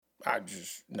I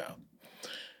just, no.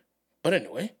 But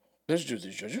anyway, let's do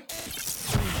this, Jojo.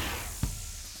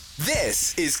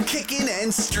 This is Kickin'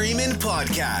 and Streamin'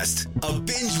 Podcast, a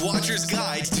binge watcher's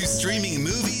guide to streaming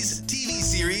movies, TV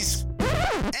series,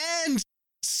 and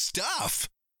stuff.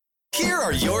 Here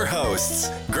are your hosts,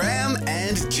 Graham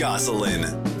and Jocelyn.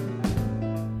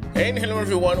 And hello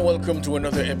everyone, welcome to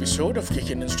another episode of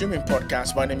Kickin' and Streaming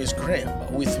Podcast. My name is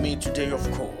Graham. With me today,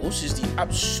 of course, is the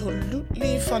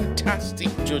absolutely fantastic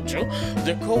Jojo,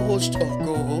 the co-host of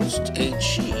Co-Host, and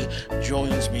she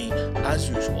joins me as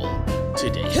usual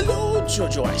today. Hello,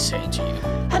 Jojo, I say to you.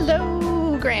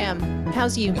 Hello, Graham.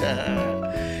 How's you?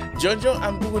 Jojo,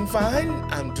 I'm doing fine.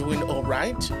 I'm doing all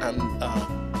right.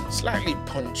 I'm slightly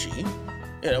punchy.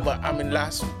 But I mean,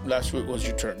 last week was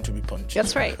your turn to be punchy.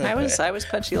 That's right. I was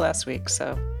punchy last week,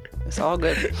 so it's all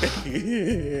good.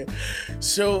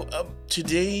 So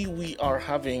today we are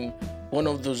having one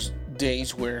of those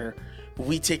days where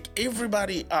we take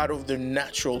everybody out of their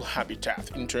natural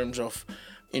habitat in terms of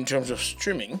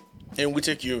streaming, and we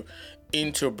take you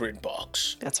into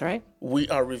BritBox. That's right. We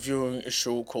are reviewing a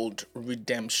show called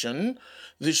Redemption.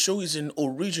 The show is an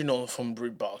original from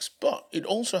BritBox, but it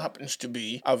also happens to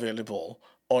be available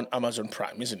on Amazon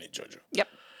Prime, isn't it, Jojo? Yep,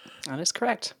 that is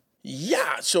correct.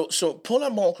 Yeah, so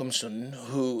Paula Malcolmson,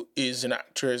 who is an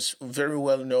actress very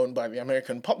well known by the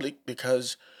American public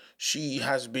because she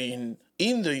has been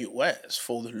in the US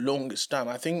for the longest time.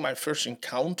 I think my first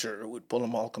encounter with Paula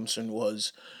Malcolmson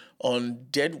was on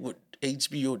Deadwood,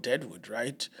 HBO Deadwood,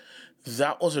 right?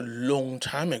 That was a long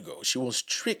time ago. She was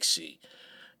Trixie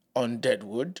on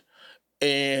Deadwood,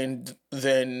 and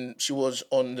then she was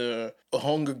on the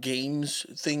Hunger Games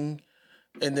thing,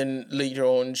 and then later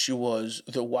on she was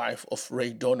the wife of Ray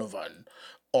Donovan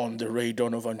on the Ray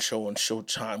Donovan show on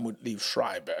Showtime with Liev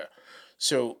Schreiber.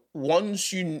 So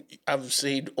once you have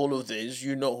said all of this,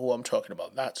 you know who I'm talking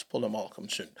about. That's Paula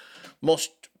Malcolmson.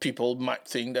 Most people might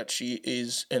think that she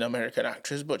is an American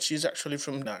actress, but she's actually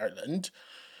from Ireland.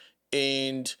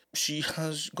 And she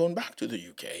has gone back to the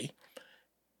UK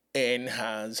and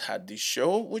has had this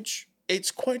show, which it's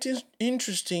quite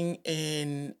interesting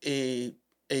and a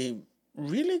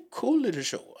really cool little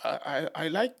show. I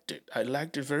liked it. I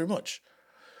liked it very much.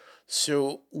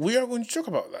 So we are going to talk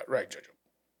about that, right, Jojo?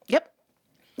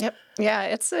 Yep. Yeah,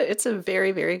 it's a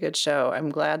very, very good show. I'm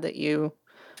glad that you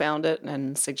found it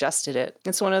and suggested it.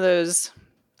 It's one of those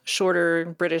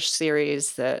shorter British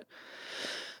series that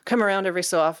come around every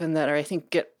so often that I think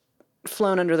get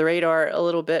flown under the radar a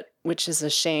little bit, which is a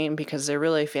shame because they're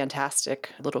really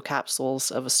fantastic little capsules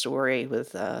of a story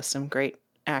with some great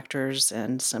actors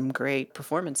and some great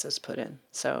performances put in.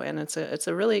 So, and it's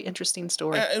a really interesting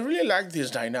story. I really like this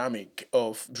dynamic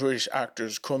of British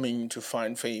actors coming to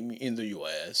find fame in the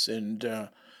US and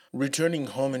returning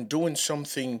home and doing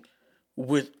something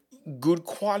with good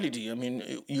quality. I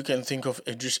mean, you can think of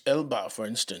Idris Elba, for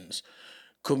instance,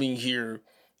 coming here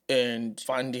and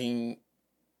finding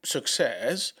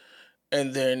success,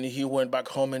 and then he went back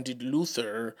home and did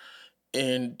Luther.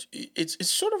 And it's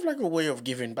sort of like a way of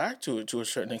giving back to a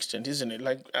certain extent, isn't it?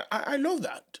 Like, I love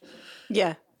that.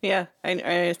 Yeah.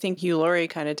 I think Hugh Laurie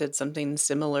kind of did something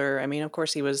similar. I mean, of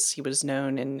course, he was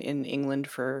known in England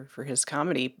for his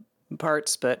comedy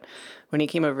parts, but when he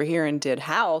came over here and did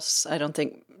House, I don't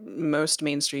think most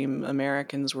mainstream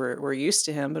Americans were used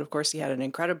to him. But of course, he had an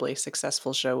incredibly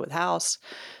successful show with House.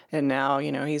 And now,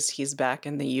 he's back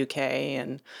in the UK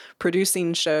and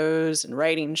producing shows and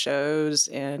writing shows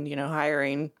and,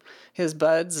 hiring his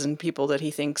buds and people that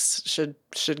he thinks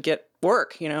should get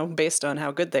work, based on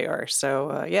how good they are.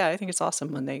 So, I think it's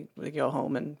awesome when they go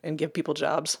home and give people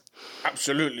jobs.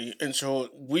 Absolutely. And so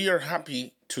we are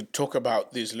happy to talk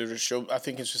about this little show. I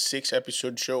think it's a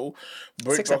 6-episode show,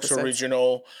 BritBox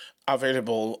original,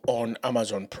 available on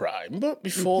Amazon Prime. But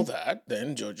before that,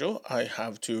 then, Jojo, I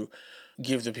have to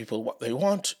give the people what they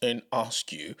want and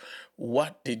ask you,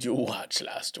 what did you watch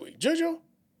last week? Jojo,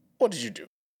 what did you do?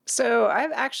 So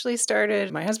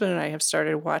my husband and I have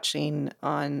started watching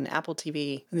on Apple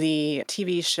TV, the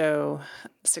TV show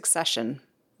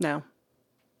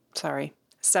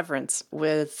Severance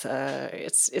with,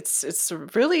 it's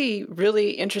really,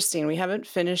 really interesting. We haven't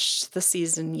finished the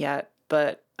season yet,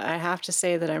 but I have to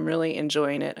say that I'm really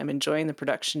enjoying it. I'm enjoying the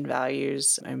production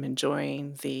values. I'm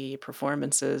enjoying the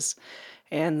performances.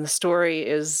 And the story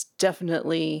is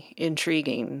definitely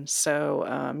intriguing. So,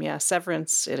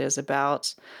 Severance, it is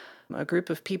about a group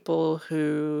of people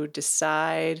who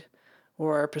decide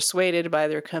or are persuaded by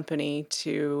their company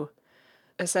to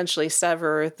essentially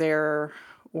sever their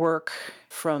work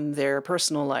from their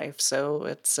personal life. So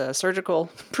it's a surgical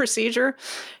procedure,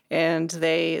 and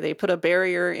they put a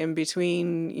barrier in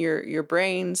between your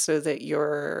brain so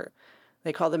that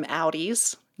they call them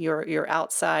outies. Your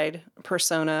outside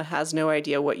persona has no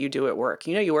idea what you do at work.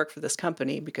 You know you work for this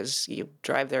company because you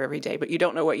drive there every day, but you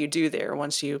don't know what you do there.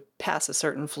 Once you pass a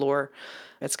certain floor,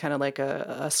 it's kind of like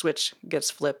a switch gets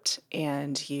flipped,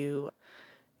 and you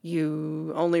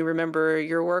only remember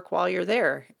your work while you're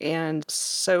there. And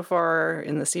so far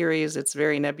in the series, it's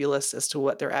very nebulous as to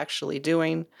what they're actually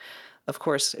doing. Of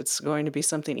course, it's going to be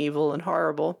something evil and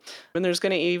horrible. And there's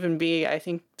going to even be, I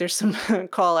think there's some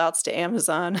call outs to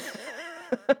Amazon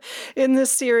in this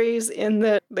series, in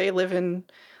that they live in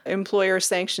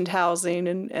employer-sanctioned housing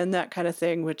and that kind of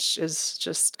thing, which is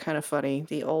just kind of funny.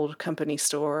 The old company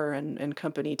store and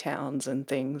company towns and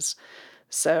things.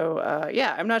 So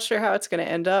yeah, I'm not sure how it's going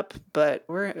to end up, but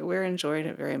we're enjoying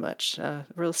it very much. Some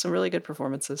really good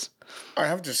performances. I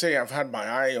have to say, I've had my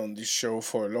eye on this show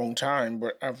for a long time,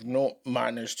 but I've not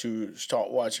managed to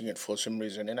start watching it for some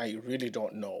reason, and I really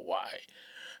don't know why.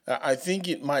 I think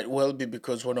it might well be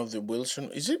because one of the Wilson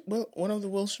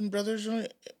brothers on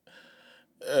it?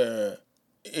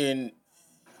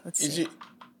 Let's see.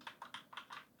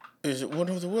 Is it one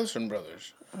of the Wilson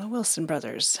brothers? The Wilson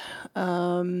brothers.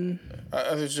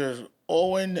 There's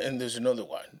Owen and there's another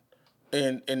one,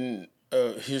 and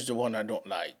he's the one I don't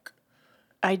like.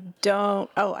 I don't.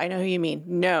 Oh, I know who you mean.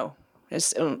 No,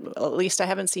 at least I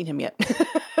haven't seen him yet.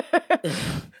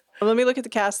 Let me look at the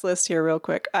cast list here real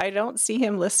quick. I don't see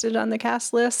him listed on the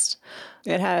cast list.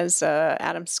 It has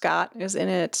Adam Scott is in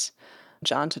it,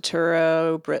 John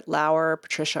Turturro, Britt Lauer,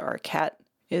 Patricia Arquette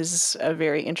is a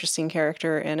very interesting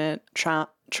character in it.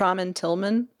 Traman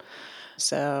Tillman.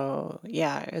 So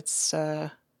yeah, it's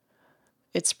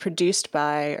produced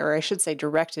by, or I should say,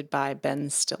 directed by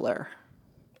Ben Stiller.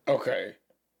 Okay,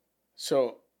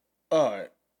 so all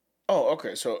right. Oh,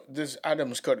 okay. So this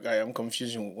Adam Scott guy, I'm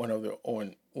confusing with one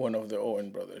of the Owen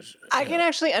brothers. I can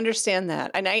actually understand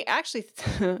that. And I actually,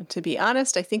 to be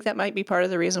honest, I think that might be part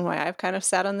of the reason why I've kind of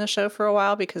sat on the show for a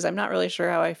while, because I'm not really sure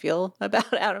how I feel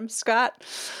about Adam Scott.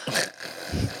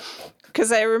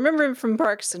 Because I remember him from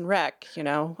Parks and Rec,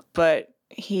 but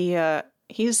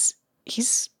he's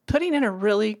putting in a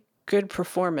really good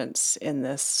performance in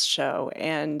this show,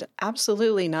 and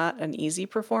absolutely not an easy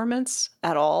performance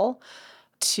at all.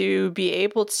 To be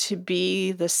able to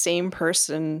be the same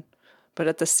person, but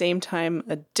at the same time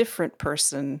a different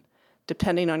person,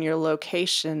 depending on your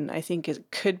location, I think it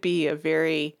could be a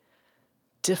very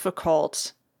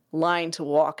difficult line to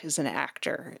walk as an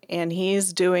actor. And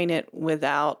he's doing it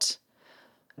without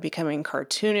becoming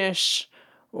cartoonish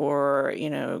or,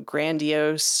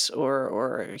 grandiose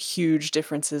or huge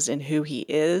differences in who he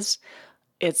is.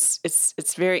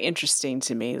 It's very interesting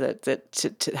to me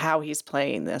that how he's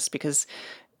playing this, because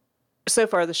so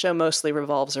far the show mostly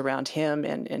revolves around him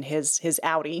and his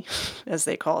outie, as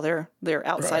they call their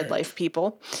outside life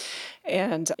people,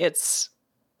 and it's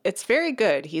very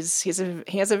good. He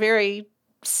has a very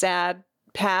sad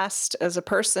past as a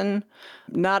person,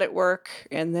 not at work,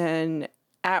 and then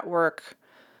at work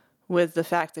with the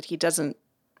fact that he doesn't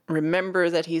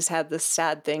remember that he's had this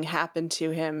sad thing happen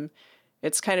to him.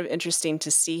 It's kind of interesting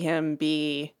to see him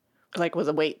be like with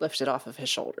a weight lifted off of his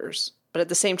shoulders, but at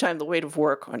the same time, the weight of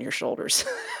work on your shoulders.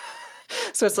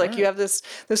 So it's like you have this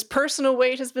personal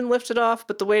weight has been lifted off,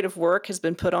 but the weight of work has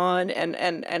been put on, and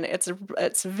it's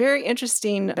a very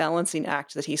interesting balancing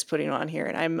act that he's putting on here,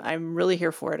 and I'm really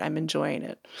here for it. I'm enjoying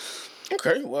it.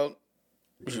 Okay, well,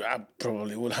 I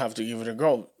probably will have to give it a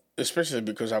go, especially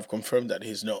because I've confirmed that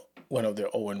he's not one of the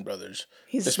Owen brothers.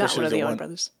 He's not one of the Owen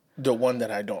brothers. The one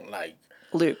that I don't like.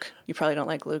 Luke. You probably don't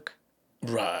like Luke.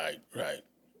 Right.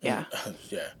 Yeah.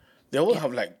 Yeah. They all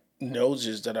have like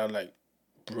noses that are like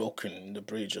broken in the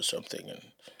bridge or something, and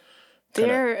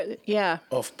they're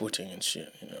off-putting and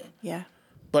shit, Yeah.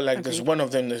 But like there's one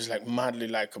of them that's like madly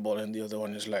likable, and the other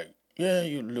one is like, yeah,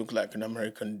 you look like an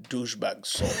American douchebag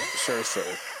surfer.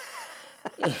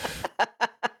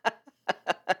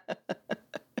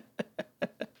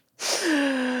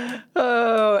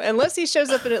 Oh, unless he shows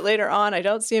up in it later on. I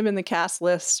don't see him in the cast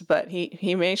list, but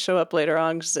he may show up later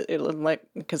on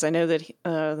because I know that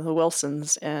the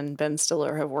Wilsons and Ben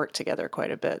Stiller have worked together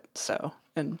quite a bit. So,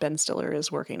 and Ben Stiller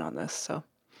is working on this. So,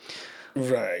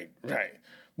 right.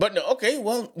 But no, okay,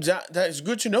 well that is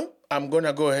good to know. I'm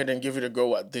gonna go ahead and give it a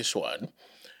go at this one.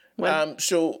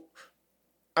 So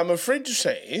I'm afraid to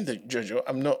say that, Jojo,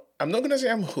 I'm not gonna say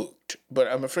I'm hooked, but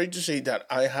I'm afraid to say that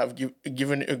I have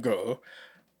given it a go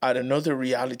at another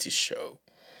reality show.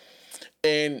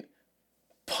 And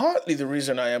partly the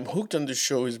reason I am hooked on the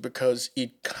show is because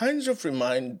it kind of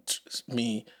reminds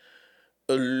me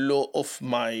a lot of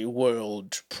my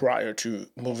world prior to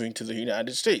moving to the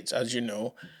United States. As you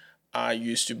know, I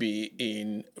used to be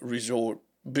in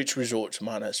beach resorts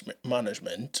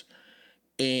management,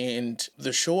 and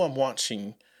the show I'm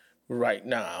watching right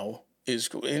now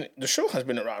and the show has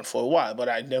been around for a while, but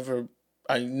I never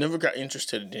got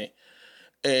interested in it.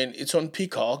 And it's on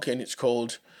Peacock, and it's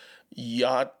called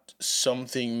Yacht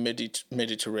Something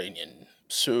Mediterranean.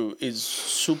 So it's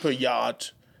super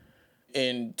yacht,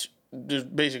 and there's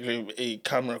basically a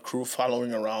camera crew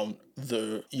following around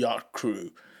the yacht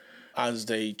crew as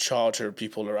they charter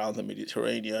people around the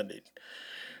Mediterranean and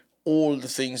all the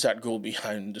things that go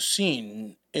behind the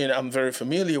scene. And I'm very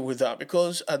familiar with that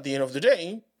because at the end of the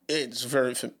day, it's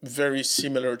very, very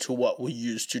similar to what we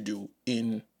used to do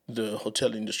in the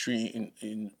hotel industry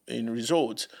in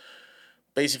resorts.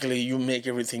 Basically, you make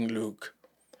everything look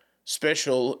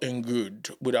special and good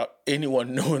without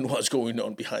anyone knowing what's going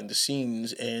on behind the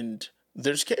scenes, and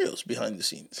there's chaos behind the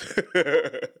scenes.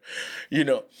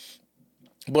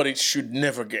 But it should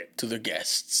never get to the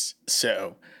guests.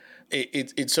 So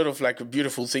it's sort of like a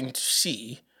beautiful thing to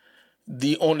see.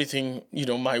 The only thing,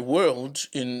 my world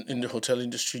in the hotel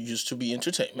industry used to be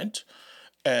entertainment.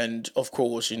 And of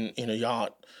course, in a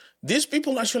yacht, these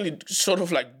people actually sort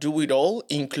of like do it all,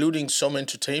 including some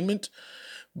entertainment.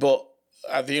 But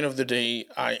at the end of the day,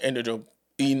 I ended up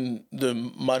in the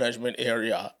management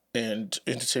area, and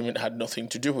entertainment had nothing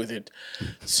to do with it.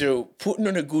 So putting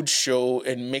on a good show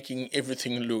and making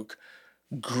everything look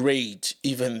great,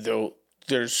 even though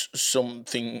there's some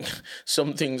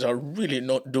things are really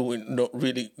not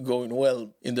really going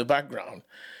well in the background.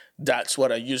 That's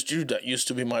what I used to do. That used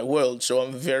to be my world. So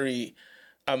I'm very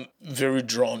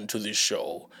drawn to this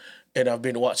show, and I've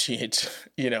been watching it,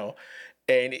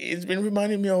 and it's been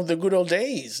reminding me of the good old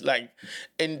days.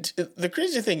 And the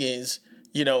crazy thing is,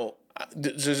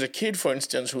 there's a kid, for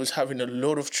instance, who's having a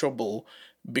lot of trouble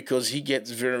because he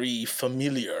gets very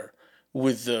familiar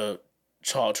with the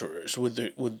charterers, with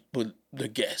the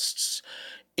guests.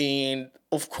 And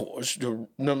of course, the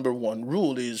number one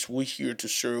rule is we're here to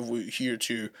serve, we're here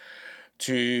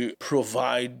to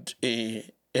provide an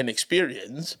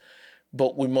experience,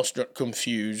 but we must not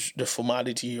confuse the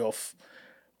formality of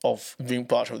being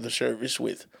part of the service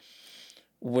with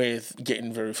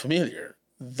getting very familiar.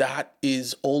 That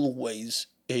is always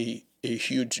a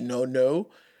huge no-no,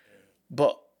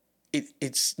 but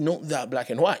it's not that black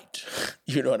and white.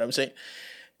 You know what I'm saying?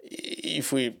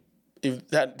 If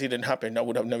that didn't happen, I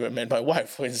would have never met my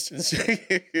wife, for instance.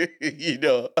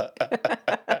 Well,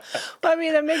 I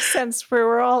mean, that makes sense.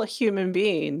 We're all human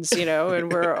beings,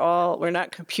 and we're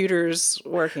not computers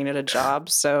working at a job.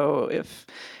 So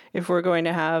if we're going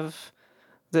to have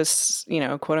this,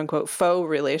 quote unquote faux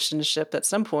relationship at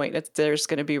some point, there's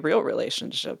going to be real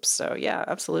relationships. So yeah,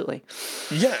 absolutely.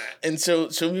 Yeah. And so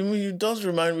it does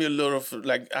remind me a lot of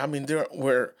there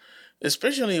were,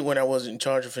 especially when I was in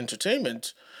charge of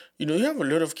entertainment, you have a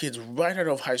lot of kids right out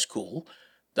of high school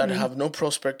that have no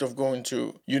prospect of going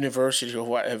to university or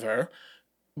whatever,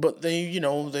 but they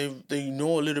know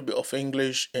a little bit of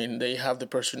English and they have the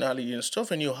personality and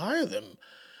stuff, and you hire them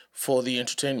for the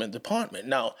entertainment department.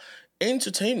 Now,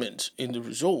 entertainment in the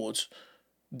resorts,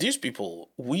 these people,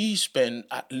 we spend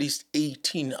at least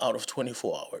 18 out of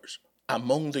 24 hours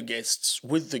among the guests,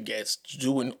 with the guests,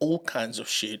 doing all kinds of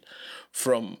shit,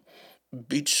 from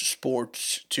beach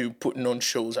sports to putting on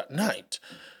shows at night.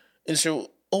 And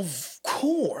so, of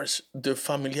course, the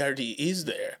familiarity is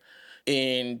there.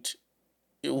 And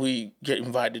we get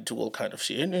invited to all kinds of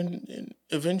shit, and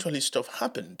eventually stuff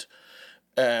happened.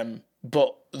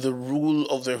 But the rule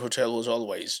of the hotel was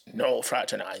always no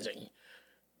fraternizing.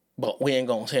 But we ain't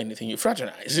gonna say anything you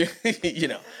fraternize,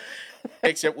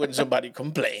 except when somebody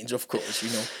complains, of course,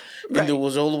 Right. And there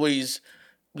was always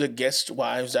the guest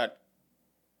wives that,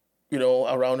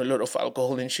 around a lot of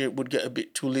alcohol and shit would get a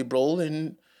bit too liberal,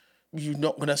 and you're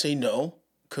not gonna say no,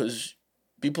 because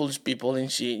people's people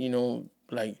and shit,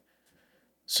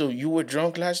 so you were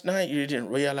drunk last night, you didn't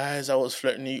realize I was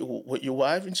flirting with your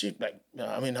wife and shit?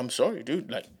 I'm sorry,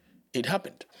 dude, it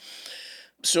happened.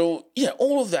 So, yeah,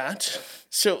 all of that.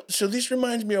 So this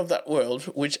reminds me of that world,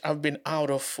 which I've been out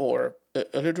of for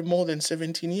a little more than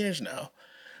 17 years now.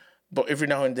 But every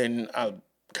now and then I'll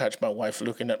catch my wife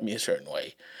looking at me a certain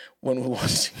way when we're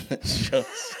watching the shows.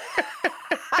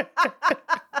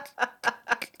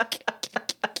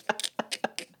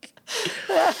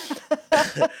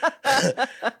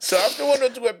 So after 1 or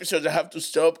 2 episodes, I have to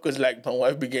stop because, my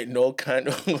wife be getting all kind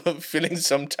of feeling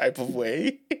some type of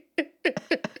way.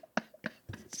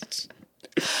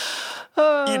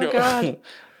 Oh, you know. God.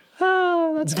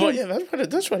 Oh, that's But good. yeah,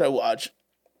 that's what I watch.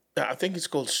 I think it's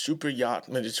called Super Yacht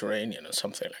Mediterranean or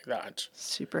something like that.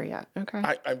 Super yacht. Okay.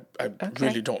 I Okay.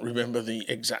 really don't remember the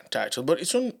exact title, but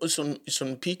it's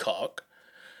on Peacock,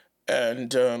 and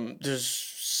there's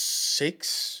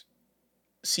 6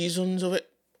 seasons of it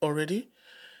already,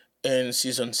 and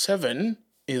season 7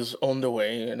 is on the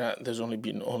way, and there's only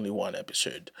been only one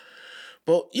episode.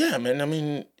 But yeah, man, I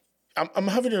mean, I'm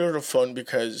having a lot of fun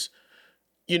because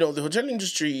the hotel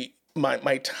industry.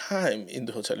 My time in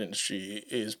the hotel industry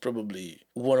is probably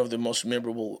one of the most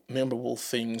memorable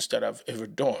things that I've ever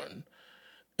done.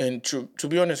 And to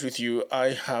be honest with you,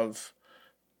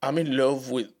 I'm in love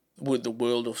with the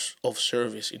world of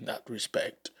service in that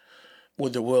respect,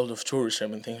 with the world of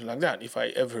tourism and things like that. If I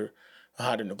ever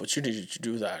had an opportunity to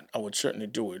do that, I would certainly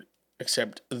do it,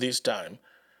 except this time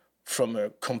from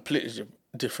a completely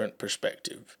different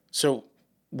perspective. So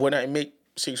when I make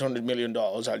 $600 million,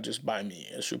 I'll just buy me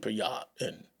a super yacht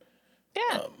and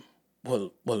Yeah.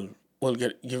 we'll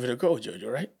give it a go, Jojo,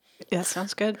 right? That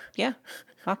sounds good. Yeah.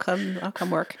 I'll come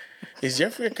work. Is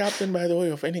Jeffrey a captain, by the way,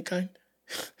 of any kind?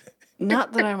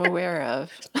 Not that I'm aware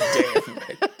of. Damn,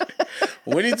 man.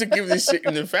 We need to give this shit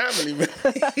in the family, man.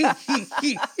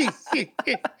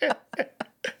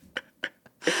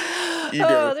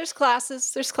 Oh, there's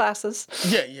classes. There's classes.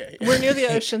 Yeah. We're near the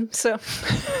ocean, so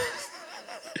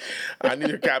I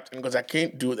need a captain because I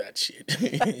can't do that shit.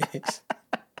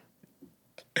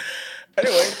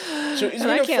 Anyway, so it's and been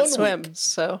I a can't fun swim, week.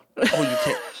 so Oh, you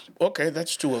can't. Okay,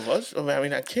 that's two of us. I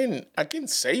mean, I can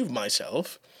save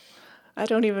myself. I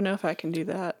don't even know if I can do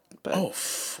that. But Oh,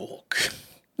 fuck.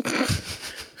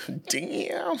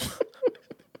 Damn.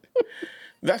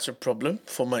 That's a problem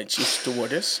for my chief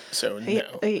stewardess. So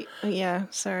no. yeah,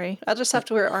 sorry. I'll just have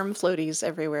to wear arm floaties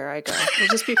everywhere I go.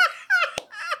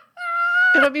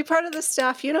 It'll be part of the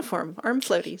staff uniform, arm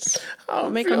floaties. I'll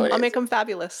make them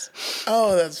fabulous.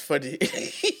 Oh, that's funny.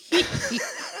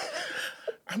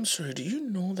 I'm sorry, do you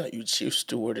know that your chief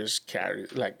stewardess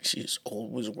carries, like, she's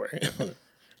always wearing...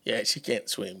 Yeah, she can't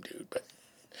swim, dude, but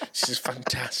she's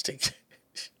fantastic.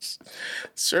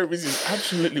 Service is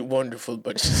absolutely wonderful,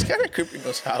 but she's kind of creeping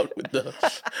us out with the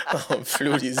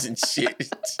floaties and shit.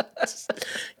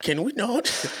 Can we not?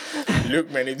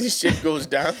 Look, man, if this shit goes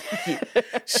down,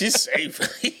 she's safe.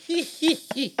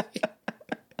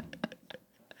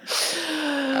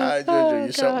 Jojo,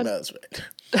 you're something else, man.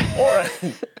 All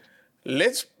right,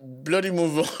 let's bloody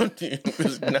move on.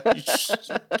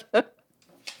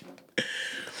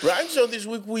 Right, so this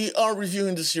week we are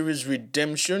reviewing the series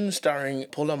Redemption, starring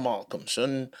Paula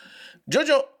Malcolmson.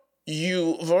 Jojo,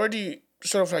 you've already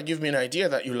sort of like give me an idea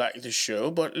that you like the show,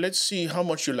 but let's see how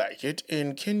much you like it,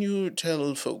 and can you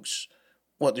tell folks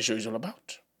what the show is all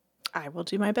about? I will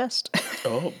do my best.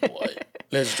 Oh boy,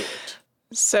 let's do it.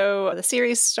 So the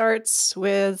series starts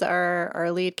with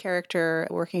our lead character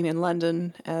working in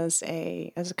London as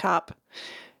a cop.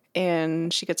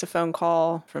 And she gets a phone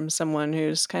call from someone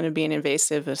who's kind of being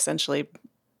invasive, essentially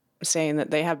saying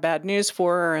that they have bad news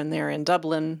for her and they're in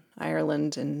Dublin,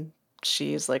 Ireland. And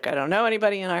she's like, I don't know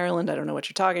anybody in Ireland. I don't know what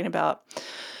you're talking about.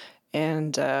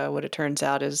 And what it turns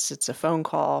out is it's a phone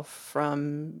call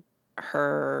from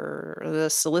the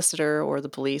solicitor or the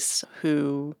police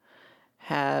who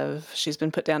she's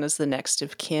been put down as the next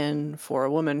of kin for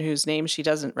a woman whose name she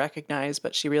doesn't recognize,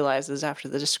 but she realizes after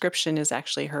the description is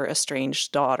actually her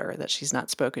estranged daughter that she's not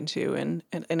spoken to in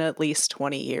at least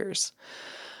 20 years.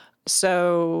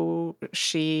 So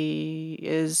she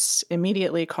is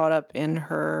immediately caught up in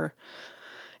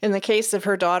the case of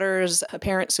her daughter's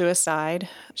apparent suicide.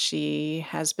 She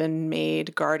has been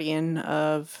made guardian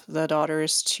of the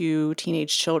daughter's 2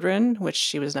 teenage children, which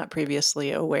she was not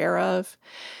previously aware of.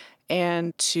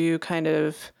 And to kind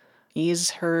of ease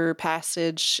her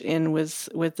passage in with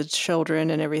the children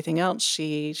and everything else,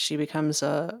 she becomes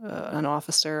an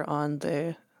officer on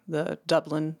the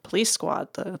Dublin police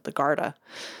squad, the Garda.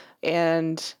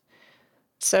 And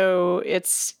so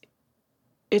it's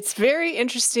very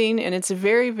interesting, and it's a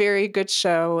very, very good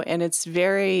show, and it's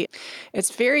very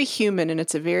human, and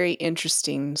it's a very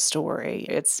interesting story.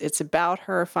 It's about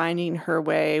her finding her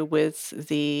way with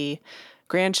the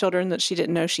grandchildren that she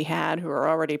didn't know she had, who are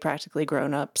already practically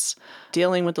grown-ups,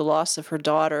 dealing with the loss of her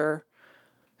daughter,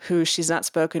 who she's not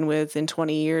spoken with in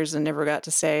 20 years and never got to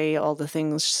say all the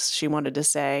things she wanted to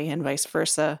say, and vice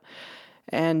versa,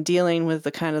 and dealing with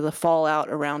the kind of the fallout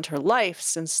around her life,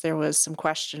 since there was some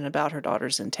question about her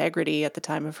daughter's integrity at the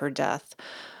time of her death,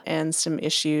 and some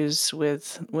issues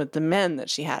with the men that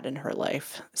she had in her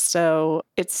life. So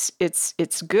it's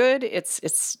good.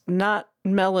 It's not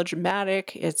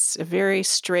melodramatic. It's a very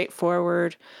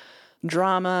straightforward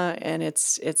drama, and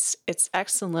it's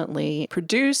excellently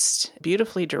produced,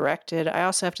 beautifully directed. I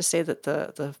also have to say that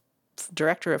the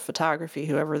director of photography,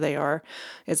 whoever they are,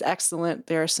 is excellent.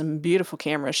 There are some beautiful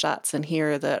camera shots in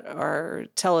here that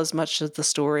tell as much of the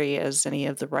story as any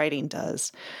of the writing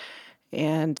does.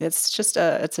 And it's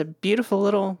a beautiful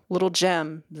little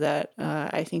gem that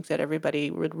I think that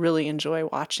everybody would really enjoy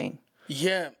watching.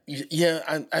 Yeah.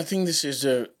 I think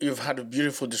you've had a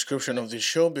beautiful description of this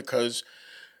show, because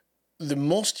the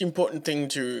most important thing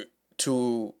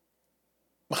to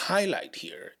highlight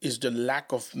here is the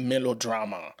lack of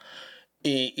melodrama.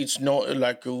 It's not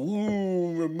like a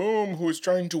mom who is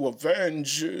trying to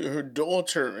avenge her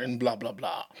daughter and blah blah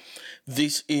blah.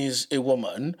 This is a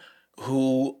woman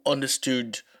who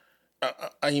understood.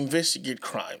 I investigate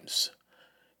crimes,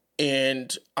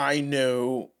 and I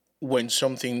know when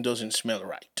something doesn't smell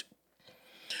right.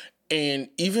 And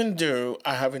even though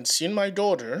I haven't seen my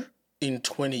daughter in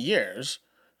 20 years,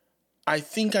 I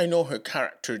think I know her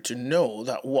character to know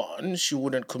that, one, she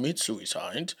wouldn't commit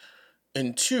suicide,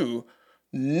 and two,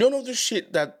 none of the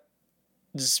shit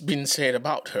that's been said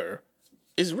about her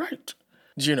is right.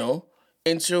 You know?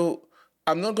 And so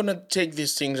I'm not going to take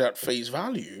these things at face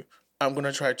value. I'm going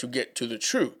to try to get to the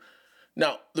truth.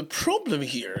 Now, the problem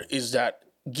here is that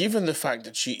given the fact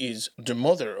that she is the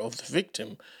mother of the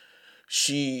victim,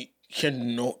 she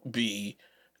cannot be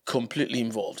completely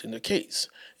involved in the case.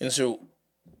 And so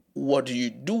what do you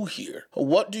do here?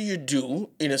 What do you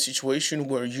do in a situation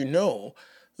where you know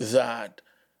that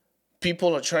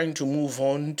people are trying to move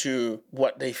on to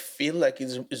what they feel like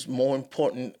is more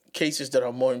important, cases that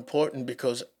are more important,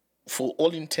 because for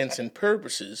all intents and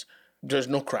purposes, there's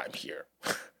no crime here.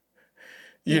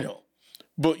 you know,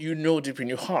 but you know deep in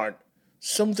your heart,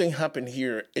 something happened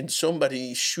here and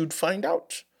somebody should find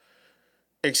out.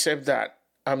 Except that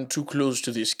I'm too close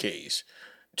to this case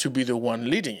to be the one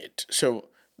leading it. So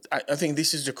I think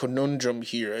this is the conundrum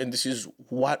here, and this is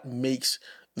what makes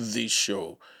this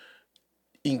show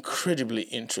incredibly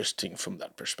interesting from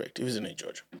that perspective, isn't it,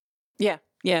 George?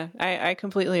 Yeah, I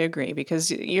completely agree, because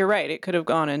you're right. It could have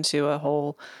gone into a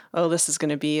whole, this is going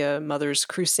to be a mother's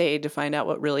crusade to find out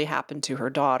what really happened to her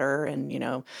daughter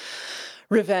and,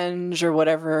 revenge or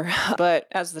whatever. But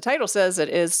as the title says, it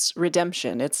is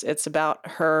redemption. It's about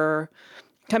her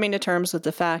coming to terms with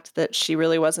the fact that she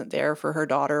really wasn't there for her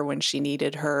daughter when she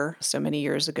needed her so many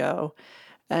years ago,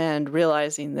 and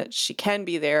realizing that she can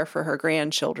be there for her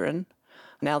grandchildren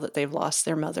now that they've lost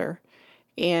their mother.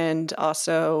 And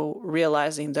also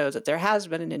realizing, though, that there has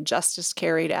been an injustice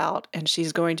carried out, and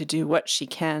she's going to do what she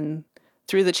can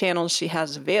through the channels she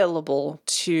has available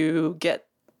to get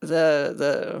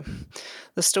the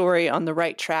story on the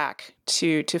right track,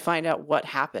 to find out what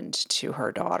happened to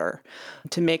her daughter,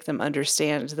 to make them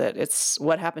understand that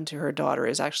what happened to her daughter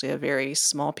is actually a very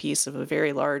small piece of a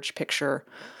very large picture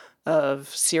of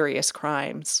serious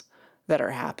crimes that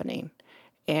are happening.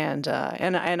 And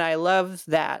I love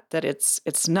that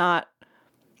it's not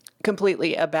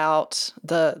completely about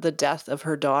the death of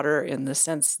her daughter in the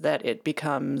sense that it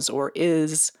becomes or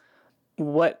is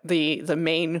what the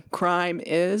main crime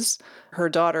is. Her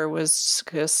daughter was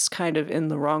just kind of in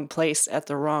the wrong place at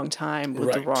the wrong time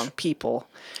with the wrong people.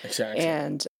 Exactly.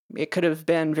 And it could have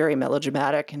been very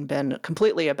melodramatic and been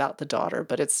completely about the daughter,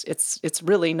 but it's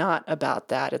really not about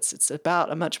that. It's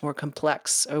about a much more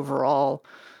complex overall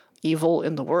evil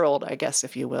in the world, I guess,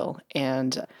 if you will.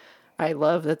 And I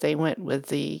love that they went with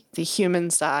the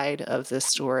human side of this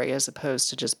story as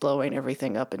opposed to just blowing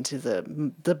everything up into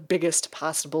the biggest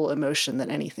possible emotion that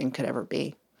anything could ever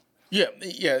be. Yeah,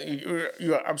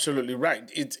 you are absolutely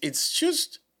right. It's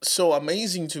just so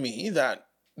amazing to me that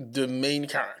the main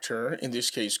character, in this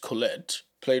case Colette,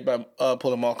 played by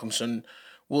Paula Malcolmson,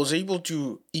 was able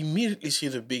to immediately see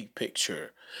the big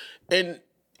picture. And,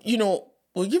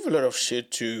 we give a lot of shit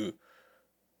to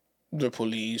the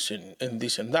police and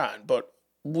this and that, but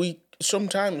we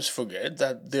sometimes forget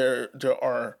that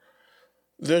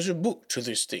there's a book to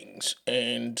these things,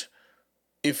 and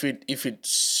if it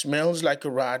smells like a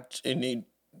rat and it,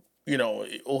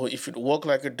 or if it walks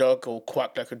like a duck or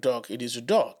quack like a duck, it is a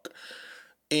duck.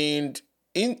 And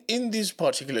in this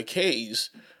particular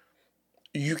case,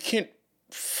 you can't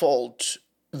fault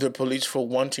the police for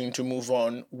wanting to move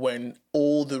on when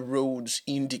all the roads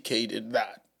indicated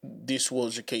that this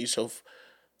was a case of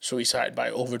suicide by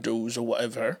overdose or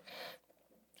whatever,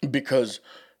 because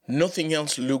nothing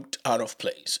else looked out of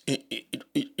place.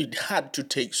 It had to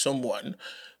take someone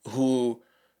who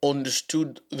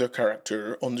understood the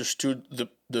character, understood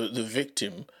the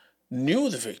victim, knew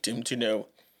the victim to know,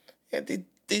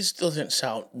 this doesn't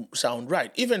sound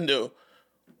right, even though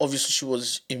obviously she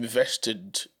was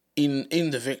invested in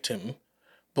the victim,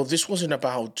 but this wasn't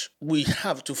about we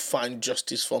have to find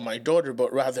justice for my daughter,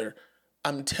 but rather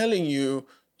I'm telling you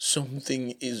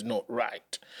something is not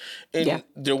right. And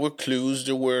there were clues,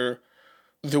 there were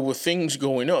things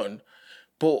going on.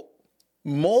 But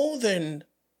more than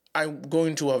I'm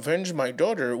going to avenge my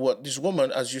daughter, what this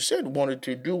woman, as you said, wanted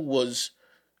to do was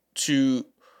to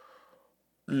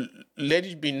let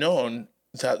it be known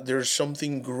that there's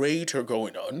something greater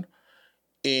going on,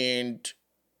 and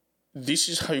this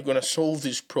is how you're going to solve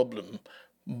this problem,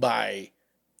 by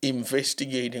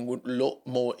investigating with a lot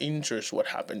more interest what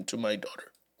happened to my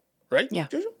daughter. Right? Yeah.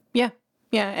 Yeah.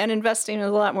 Yeah. And investing in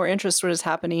a lot more interest what is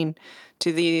happening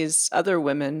to these other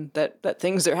women that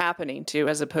things are happening to,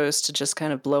 as opposed to just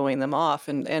kind of blowing them off.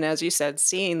 And as you said,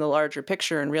 seeing the larger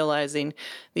picture and realizing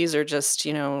these are just,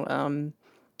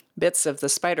 bits of the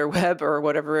spider web or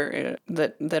whatever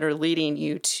that are leading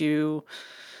you to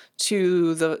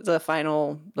the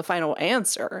final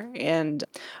answer. And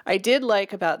I did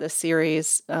like about this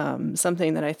series,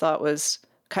 something that I thought was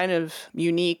kind of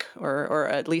unique or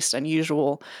at least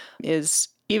unusual, is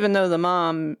even though the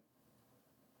mom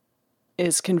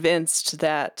is convinced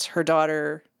that her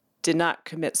daughter did not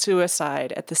commit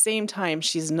suicide, at the same time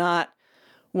she's not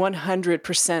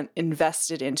 100%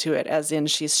 invested into it, as in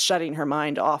she's shutting her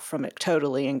mind off from it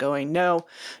totally and going, no,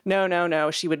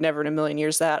 she would never in a million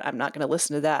years that. I'm not going to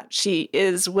listen to that. She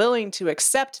is willing to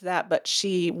accept that, but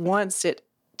she wants it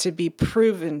to be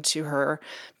proven to her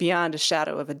beyond a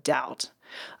shadow of a doubt.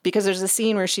 Because there's a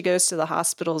scene where she goes to the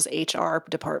hospital's HR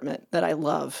department that I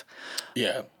love.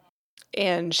 Yeah.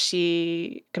 And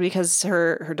because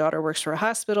her daughter works for a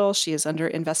hospital, she is under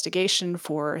investigation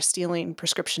for stealing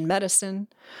prescription medicine.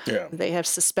 Yeah. They have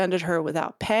suspended her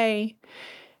without pay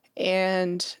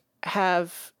and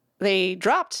they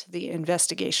dropped the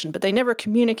investigation, but they never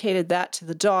communicated that to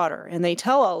the daughter. And they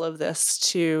tell all of this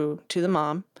to the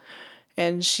mom.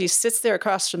 And she sits there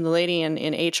across from the lady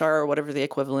in HR or whatever the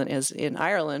equivalent is in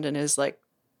Ireland and is like,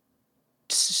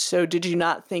 so did you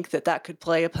not think that could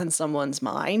play upon someone's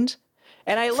mind?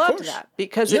 And I loved that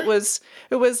because it was,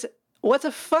 what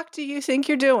the fuck do you think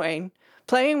you're doing?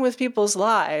 Playing with people's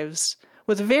lives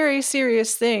with very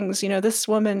serious things. This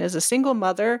woman is a single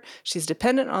mother. She's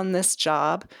dependent on this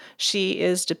job. She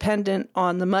is dependent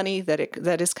on the money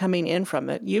that is coming in from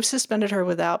it. You've suspended her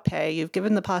without pay. You've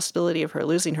given the possibility of her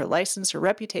losing her license, her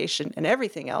reputation, and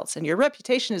everything else. And your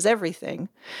reputation is everything.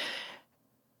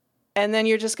 And then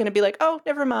you're just going to be like, oh,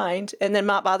 never mind. And then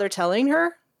not bother telling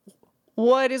her?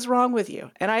 What is wrong with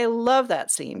you? And I love that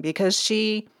scene because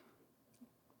she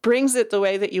brings it the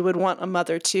way that you would want a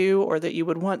mother to, or that you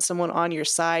would want someone on your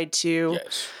side to,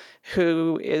 Yes.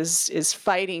 who is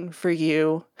fighting for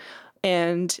you.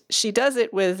 And she does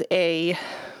it with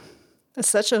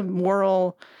such a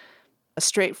moral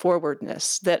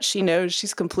straightforwardness that she knows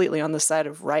she's completely on the side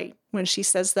of right when she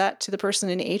says that to the person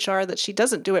in HR, that she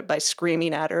doesn't do it by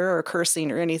screaming at her or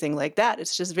cursing or anything like that.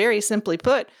 It's just very simply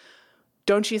put,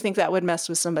 don't you think that would mess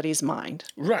with somebody's mind?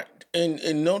 Right.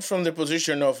 And not from the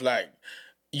position of like,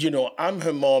 I'm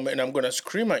her mom and I'm going to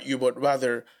scream at you, but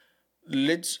rather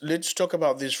let's talk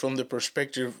about this from the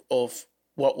perspective of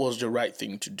what was the right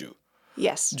thing to do.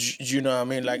 Yes. You know what I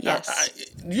mean? Like, yes.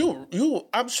 You're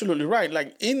absolutely right.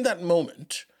 Like, in that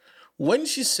moment, when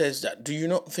she says that, do you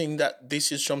not think that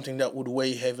this is something that would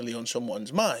weigh heavily on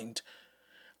someone's mind?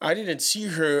 I didn't see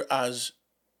her as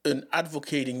an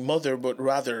advocating mother, but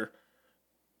rather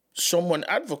someone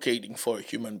advocating for a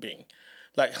human being.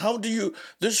 Like,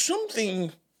 there's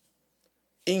something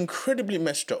incredibly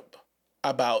messed up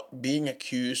about being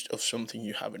accused of something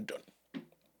you haven't done.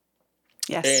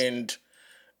 Yes. And,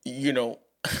 I'm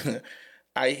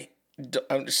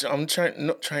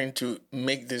not trying to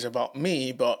make this about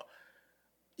me, but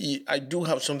I do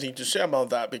have something to say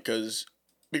about that because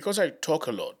I talk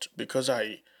a lot,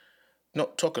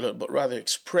 not talk a lot, but rather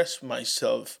express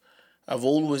myself. I've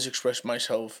always expressed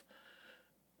myself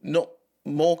not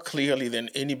more clearly than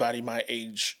anybody my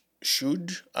age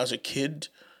should as a kid.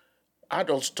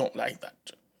 Adults don't like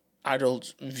that.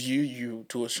 Adults view you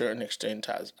to a certain extent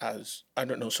as I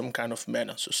don't know, some kind of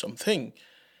menace or something.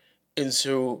 And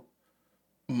so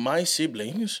my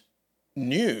siblings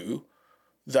knew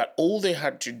that all they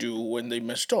had to do when they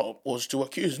messed up was to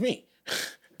accuse me,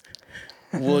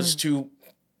 was to,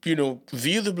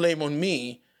 view the blame on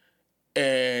me.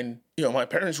 And, my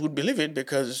parents would believe it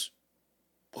because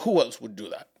who else would do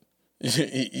that?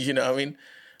 You know what I mean?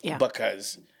 Yeah.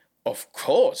 Because, of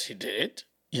course, he did it.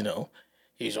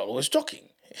 He's always talking.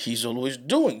 He's always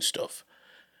doing stuff.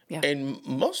 Yeah. And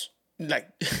most of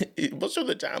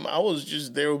the time, I was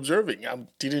just there observing. I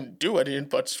didn't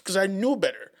participate because I knew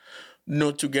better.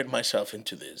 not to get myself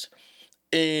into this.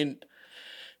 And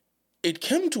it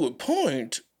came to a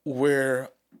point where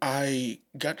I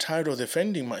got tired of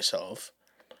defending myself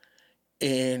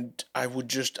and I would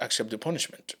just accept the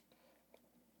punishment.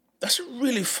 That's a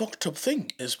really fucked up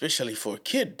thing, especially for a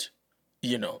kid,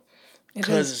 you know, It is.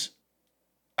 because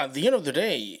at the end of the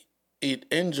day, it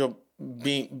ends up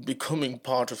becoming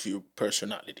part of your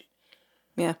personality.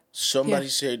 Yeah. Somebody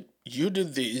said, you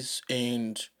did this,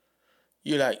 and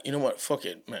you're like, you know what, fuck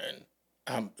it, man.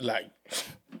 I'm like,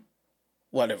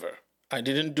 whatever. I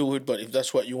didn't do it, but if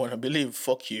that's what you want to believe,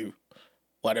 fuck you,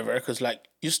 whatever. Because, like,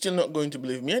 you're still not going to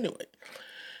believe me anyway.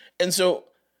 And so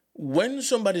when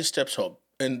somebody steps up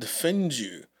and defends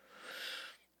you,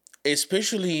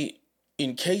 especially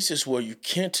in cases where you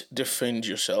can't defend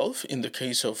yourself, in the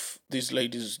case of this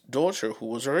lady's daughter who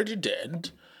was already dead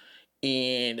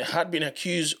and had been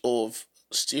accused of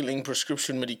stealing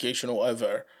prescription medication or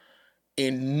whatever,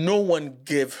 and no one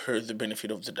gave her the benefit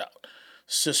of the doubt.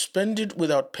 Suspended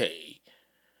without pay,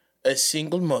 a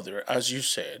single mother, as you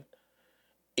said,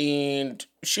 and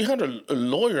she had a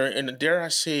lawyer, and dare I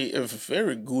say, a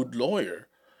very good lawyer.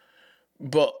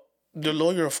 But the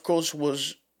lawyer, of course,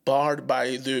 was barred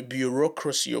by the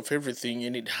bureaucracy of everything,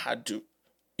 and it had to,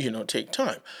 take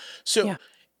time. So Yeah.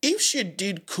 if she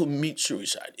did commit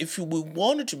suicide, if we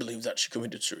wanted to believe that she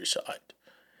committed suicide,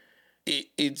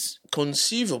 it's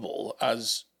conceivable,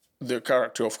 as the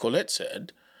character of Colette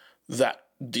said, that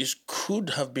this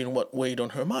could have been what weighed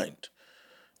on her mind.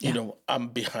 I'm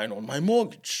behind on my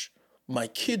mortgage. My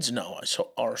kids now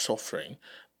are suffering.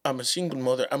 I'm a single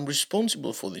mother. I'm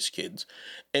responsible for these kids.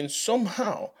 And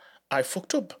somehow I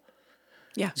fucked up.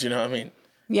 Yeah. Do you know what I mean?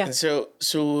 Yeah. And so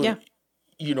Yeah.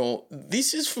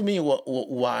 this is for me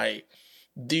why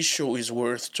this show is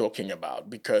worth talking about,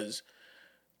 because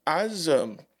as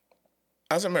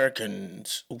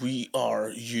Americans, we are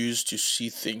used to see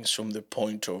things from the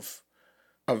point of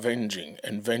avenging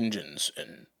and vengeance,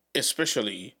 and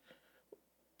especially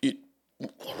it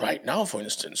right now, for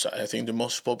instance, I think the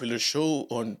most popular show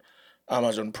on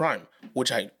Amazon Prime,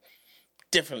 which I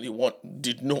definitely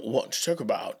did not want to talk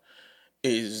about,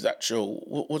 is that show.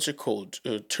 What's it called?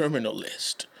 Terminal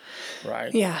List,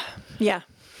 right? Yeah. Yeah.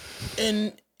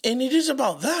 And it is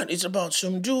about that. It's about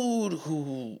some dude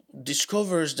who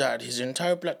discovers that his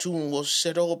entire platoon was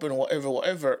set up and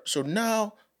whatever. So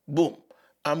now, boom,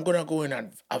 I'm gonna go in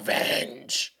and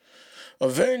avenge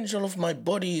all of my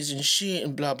buddies and shit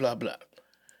and blah blah blah.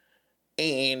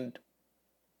 And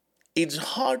it's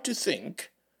hard to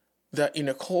think that in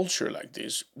a culture like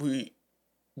this,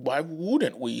 why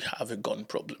wouldn't we have a gun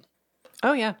problem?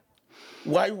 Oh, yeah.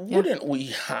 Why wouldn't we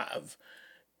have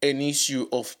an issue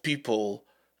of people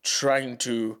trying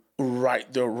to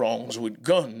right their wrongs with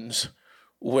guns,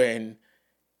 when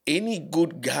any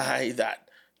good guy that,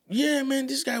 yeah, man,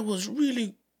 this guy was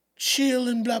really chill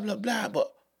and blah, blah, blah,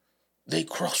 but they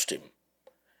crossed him.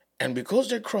 And because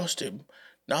they crossed him,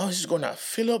 now he's going to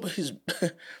fill up his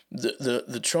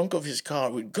the trunk of his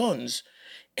car with guns,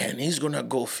 and he's going to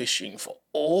go fishing for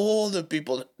all the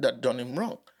people that done him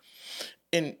wrong.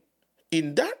 And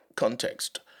in that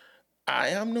context, I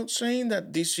am not saying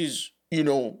that this is,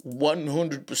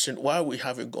 100% why we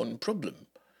have a gun problem,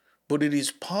 but it is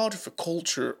part of a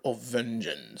culture of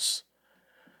vengeance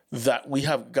that we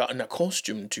have gotten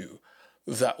accustomed to,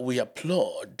 that we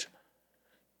applaud,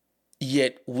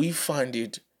 yet we find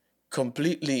it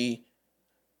completely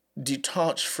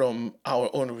detached from our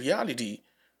own reality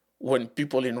when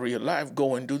people in real life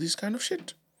go and do this kind of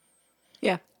shit.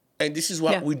 Yeah. And this is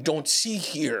what we don't see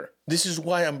here. This is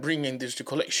why I'm bringing this to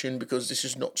collection, because this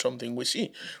is not something we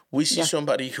see. We see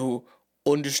somebody who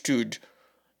understood,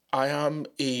 I am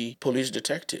a police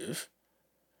detective.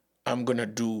 I'm going to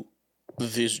do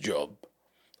this job.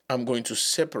 I'm going to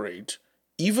separate,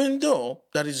 even though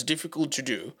that is difficult to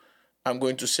do, I'm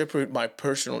going to separate my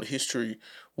personal history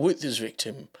with this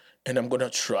victim, and I'm going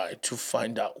to try to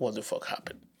find out what the fuck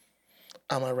happened.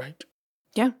 Am I right?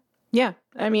 Yeah. Yeah.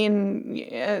 I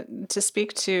mean, to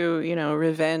speak to,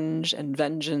 revenge and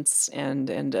vengeance and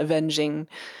avenging,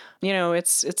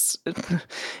 it's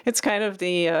it's kind of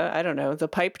the I don't know, the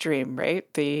pipe dream, right?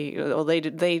 They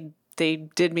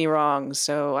did me wrong,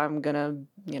 so I'm gonna,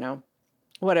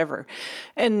 whatever.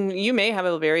 And you may have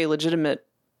a very legitimate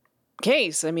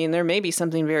case. I mean, there may be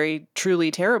something very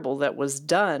truly terrible that was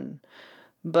done,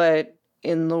 but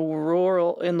in the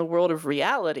world of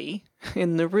reality,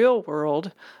 in the real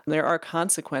world, there are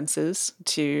consequences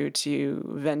to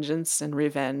vengeance and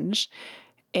revenge.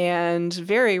 And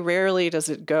very rarely does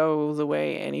it go the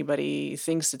way anybody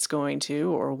thinks it's going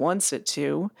to or wants it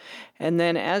to. And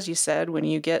then, as you said, when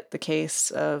you get the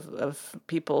case of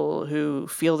people who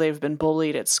feel they've been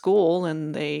bullied at school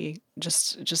and they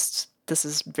just this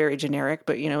is very generic,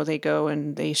 but they go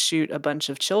and they shoot a bunch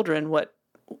of children, what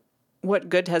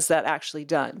good has that actually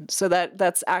done? So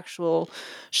that's actual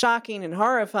shocking and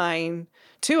horrifying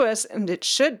to us, and it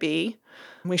should be.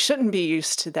 We shouldn't be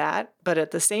used to that, but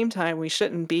at the same time, we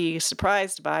shouldn't be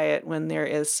surprised by it when there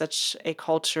is such a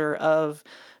culture of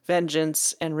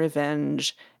vengeance and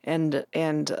revenge and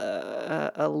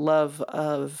a love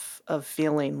of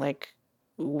feeling like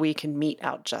we can mete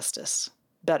out justice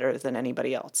better than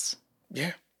anybody else.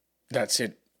 Yeah, that's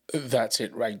it. That's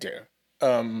it right there.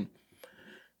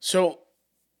 So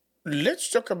let's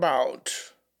talk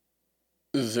about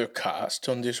the cast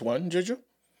on this one, Jojo.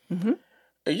 Mm-hmm.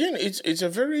 Again, it's a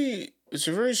very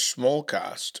small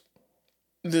cast.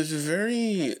 There's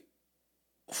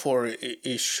for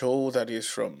a show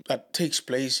that takes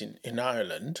place in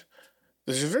Ireland.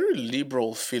 There's a very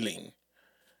liberal feeling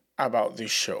about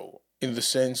this show in the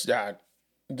sense that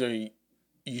the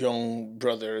young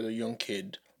brother, the young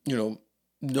kid, no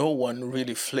one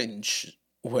really flinch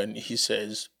when he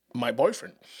says my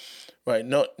boyfriend, right?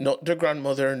 Not the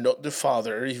grandmother, not the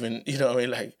father, even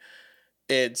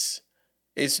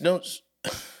it's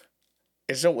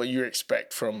not what you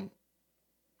expect from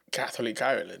Catholic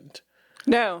Ireland.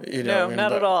 No,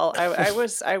 not at all. I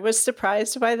was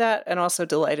surprised by that and also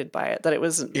delighted by it that it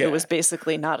was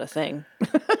basically not a thing.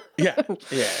 yeah.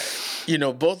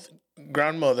 Both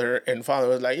grandmother and father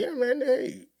was like, yeah, man,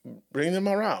 hey, bring them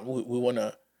around. We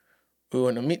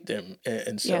wanna meet them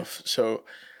and stuff. Yeah. So,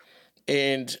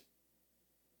 and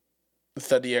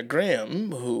Thadia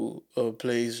Graham, who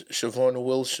plays Siobhan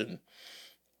Wilson,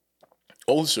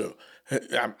 also,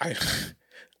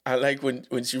 I like when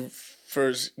she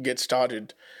first gets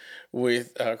started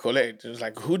with Colette. It was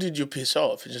like, who did you piss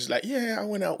off? And she's like, yeah, I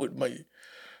went out with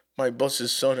my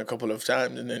boss's son a couple of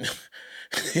times, and then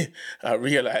I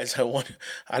realized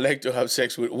I like to have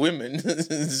sex with women,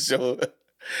 so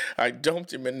I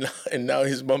dumped him, and now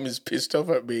his mom is pissed off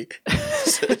at me.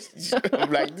 So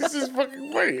I'm like, this is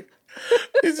fucking funny.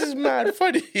 This is mad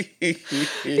funny.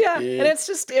 Yeah, and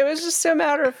it was just so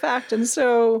matter of fact, and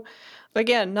so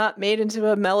again, not made into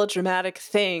a melodramatic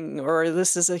thing, or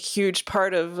this is a huge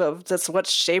part of that's what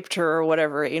shaped her or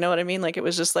whatever. You know what I mean? Like, it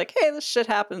was just like, hey, this shit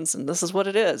happens, and this is what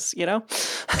it is. And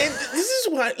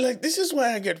this is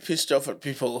why I get pissed off at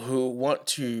people who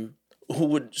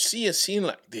would see a scene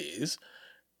like this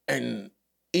and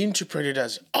interpret it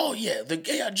as, oh yeah, the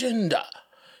gay agenda.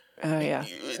 Oh, yeah.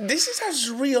 This is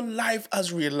as real life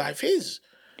is.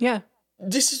 Yeah.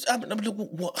 This is, how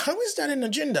is that an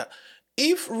agenda?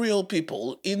 If real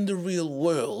people in the real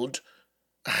world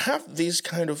have these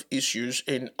kind of issues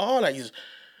in our lives,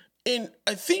 and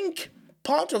I think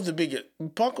part of the bigger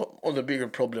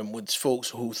problem with folks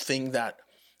who think that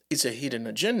it's a hidden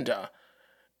agenda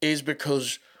is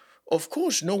because, of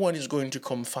course, no one is going to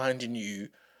come finding you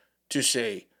to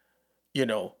say,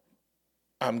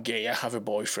 I'm gay, I have a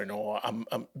boyfriend, or I'm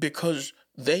because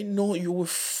they know you were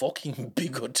fucking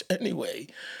bigot anyway.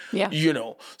 Yeah.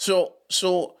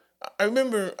 So I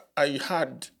remember I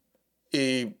had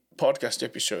a podcast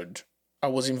episode. I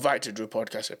was invited to a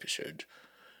podcast episode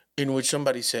in which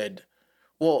somebody said,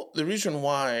 well, the reason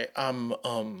why I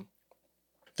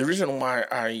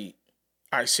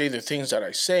say the things that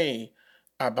I say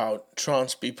about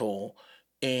trans people,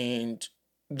 and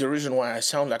the reason why I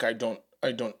sound like I don't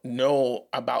know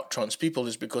about trans people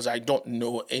is because I don't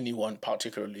know anyone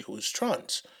particularly who's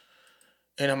trans.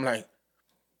 And I'm like,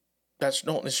 that's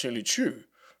not necessarily true.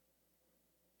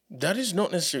 That is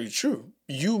not necessarily true.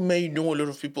 You may know a lot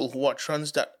of people who are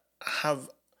trans that have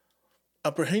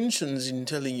apprehensions in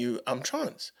telling you I'm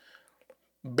trans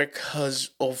because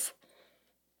of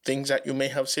things that you may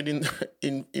have said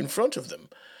in front of them.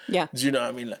 Yeah. Do you know what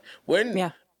I mean? Like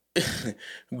when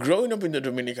growing up in the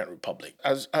Dominican Republic,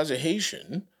 as a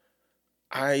Haitian,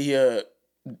 I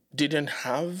didn't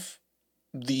have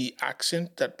the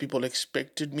accent that people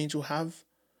expected me to have.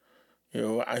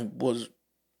 I was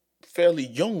fairly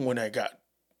young when I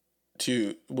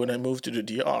moved to the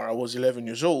DR. I was 11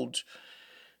 years old.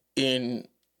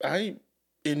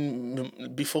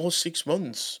 Before 6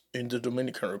 months in the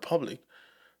Dominican Republic,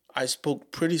 I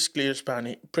spoke pretty clear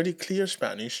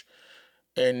Spanish,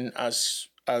 and as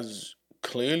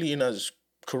clearly and as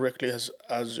correctly as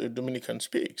a Dominican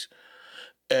speaks.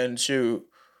 And so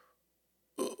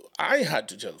I had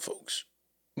to tell folks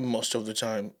most of the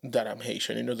time that I'm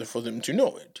Haitian in order for them to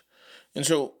know it. And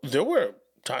so there were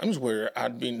times where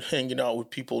I'd been hanging out with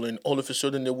people and all of a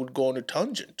sudden they would go on a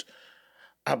tangent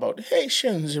about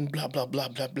Haitians and blah, blah, blah,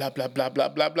 blah, blah, blah, blah, blah,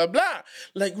 blah, blah, blah.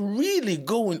 Like really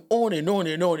going on and on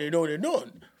and on and on and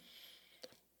on.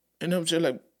 And I'm saying,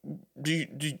 like, do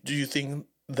you think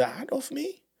that of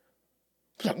me?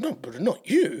 Like, no, but not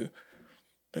you.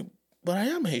 Like, but I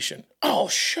am Haitian. Oh,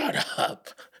 shut up.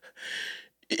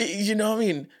 You know what I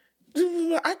mean?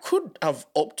 I could have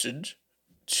opted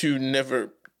to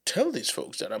never tell these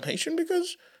folks that I'm Haitian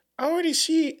because I already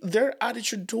see their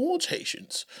attitude towards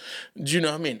Haitians. Do you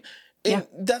know what I mean? And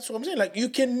that's what I'm saying. Like, you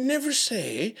can never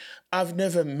say, I've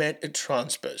never met a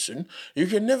trans person. You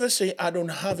can never say, I don't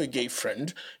have a gay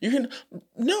friend.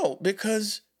 No,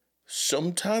 because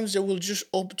sometimes they will just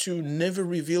opt to never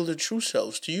reveal their true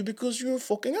selves to you because you're a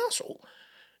fucking asshole.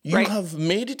 You have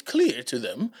made it clear to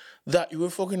them that you're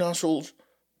a fucking asshole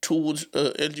towards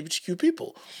LGBTQ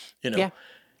people, you know? Yeah.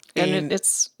 And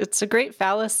it's a great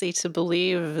fallacy to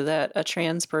believe that a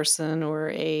trans person or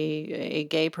a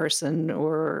gay person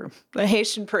or a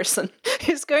Haitian person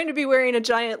is going to be wearing a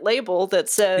giant label that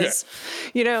says,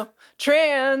 you know,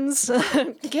 trans,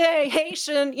 gay,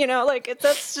 Haitian, you know, like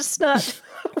that's just not...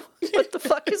 What the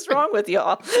fuck is wrong with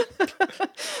y'all?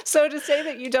 So to say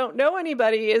that you don't know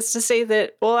anybody is to say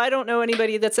that, well, I don't know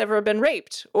anybody that's ever been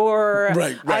raped, or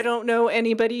I don't know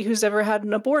anybody who's ever had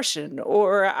an abortion,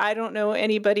 or I don't know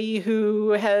anybody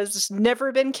who has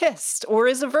never been kissed or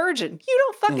is a virgin. You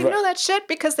don't fucking know that shit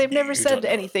because they've never said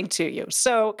anything to you.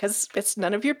 So, because it's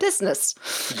none of your business.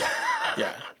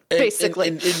 Yeah. Basically.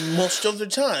 And most of the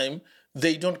time,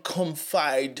 they don't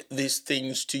confide these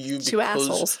things to you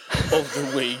because of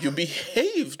the way you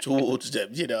behave towards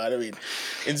them. You know what I mean?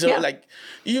 And so, like,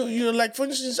 you like, for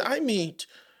instance, I meet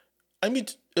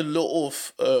a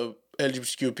lot of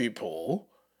LGBTQ people,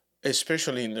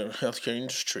 especially in the healthcare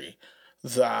industry,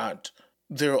 that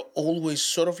they're always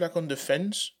sort of like on the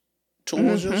fence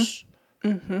towards us.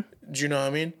 Mm-hmm. Do you know what I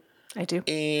mean? I do.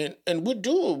 And we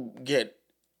do get,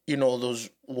 you know, those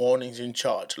warnings in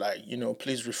chart, like, you know,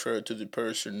 please refer to the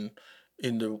person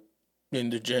in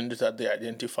the gender that they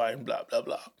identify and blah, blah,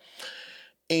 blah.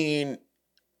 And,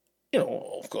 you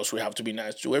know, of course, we have to be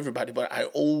nice to everybody, but I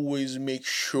always make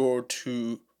sure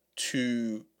to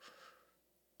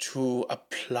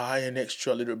apply an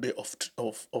extra little bit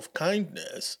of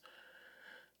kindness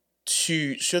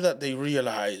so that they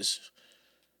realize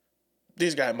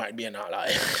this guy might be an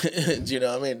ally. Do you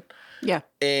know what I mean? Yeah.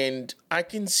 And I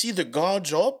can see the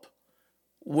guards up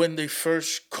when they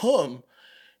first come.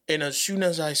 And as soon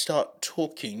as I start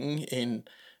talking and,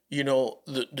 you know,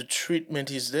 the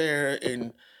treatment is there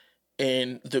and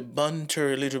the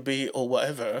banter a little bit or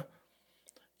whatever,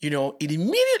 you know, it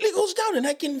immediately goes down and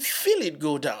I can feel it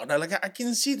go down. I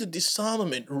can see the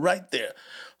disarmament right there.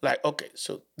 Like, okay,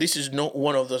 so this is not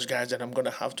one of those guys that I'm going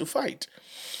to have to fight.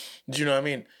 Do you know what I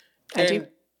mean? I do.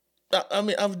 I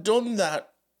mean, I've done that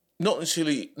not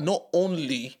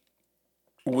only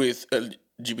with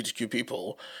LGBTQ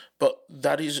people, but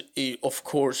that is, of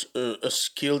course, a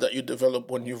skill that you develop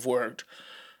when you've worked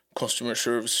customer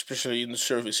service, especially in the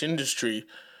service industry.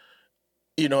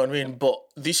 You know what I mean? But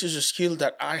this is a skill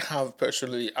that I have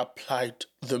personally applied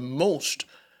the most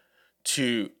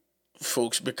to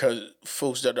folks, because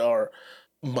folks that are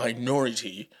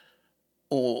minority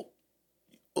or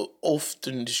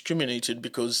often discriminated,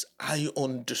 because I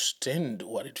understand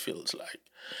what it feels like,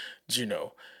 you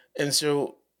know. And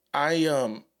so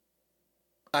I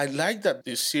like that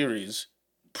this series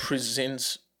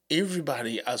presents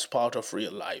everybody as part of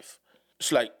real life.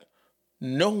 It's like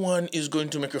no one is going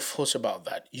to make a fuss about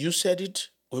that. You said it,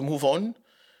 we move on,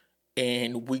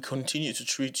 and we continue to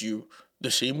treat you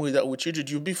the same way that we treated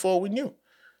you before we knew.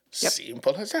 Yep.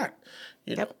 Simple as that,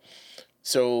 you know.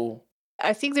 So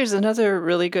I think there's another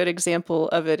really good example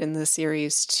of it in the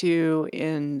series too,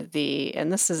 and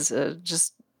this is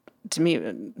just, to me,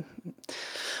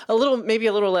 maybe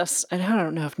a little less, I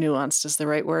don't know if nuanced is the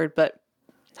right word, but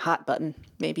hot button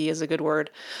maybe is a good word.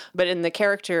 But in the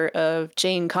character of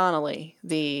Jane Connolly,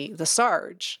 the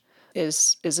Sarge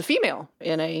is a female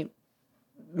in a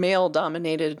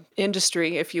male-dominated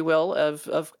industry, if you will,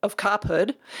 of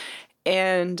cophood.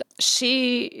 And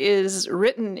she is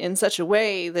written in such a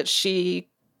way that she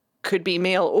could be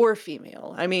male or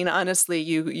female. I mean, honestly,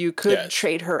 you could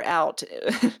trade her out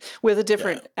with a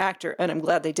different actor, and I'm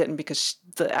glad they didn't, because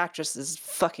the actress is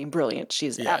fucking brilliant.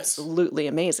 She's absolutely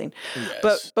amazing.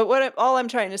 Yes. But all I'm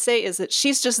trying to say is that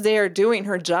she's just there doing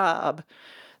her job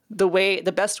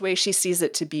the best way she sees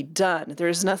it to be done.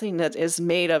 There's nothing that is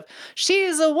made of,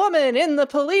 she's a woman in the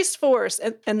police force.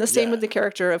 And the same with the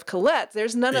character of Colette.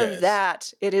 There's none of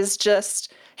that. It is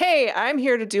just, hey, I'm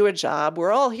here to do a job.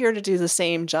 We're all here to do the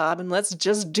same job, and let's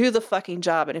just do the fucking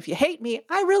job. And if you hate me,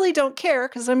 I really don't care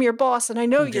because I'm your boss and I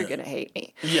know you're Yeah. going to hate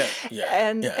me. Yeah.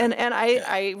 And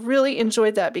I really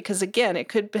enjoyed that because, again, it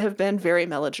could have been very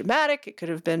melodramatic. It could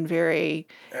have been very...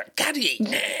 Caddy.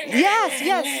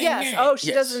 Yes. Oh, she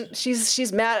Yes. doesn't...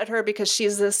 She's mad at her because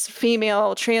she's this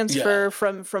female transfer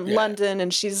from London,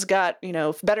 and she's got,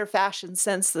 better fashion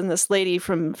sense than this lady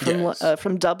from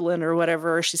Dublin or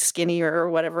whatever. Or she's skinnier or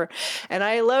whatever. And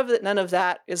I love that none of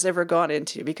that is ever gone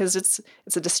into, because it's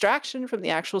a distraction from the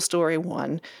actual story.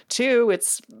 1, 2,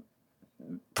 it's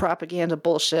propaganda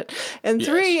bullshit, and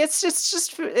 3, it's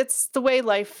it's the way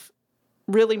life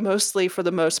really mostly for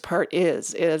the most part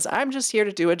is I'm just here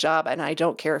to do a job and I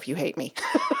don't care if you hate me.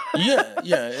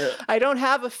 Yeah. I don't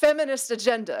have a feminist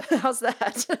agenda. How's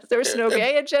that? There's no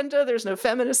gay agenda. There's no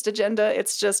feminist agenda.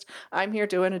 It's just I'm here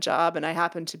doing a job and I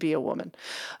happen to be a woman.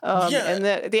 And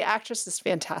the actress is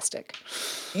fantastic.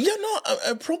 Yeah, no,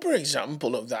 a proper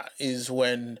example of that is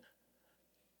when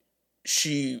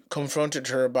she confronted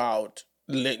her about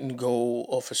letting go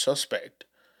of a suspect.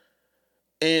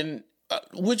 And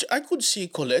which I could see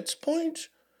Colette's point.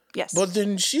 Yes. But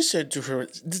then she said to her,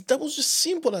 that was as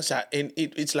simple as that. And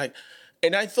it's like,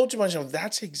 and I thought to myself,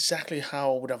 that's exactly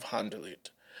how I would have handled it.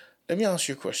 Let me ask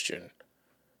you a question.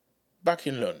 Back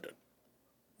in London,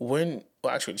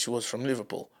 actually she was from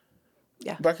Liverpool.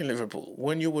 Yeah. Back in Liverpool,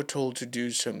 when you were told to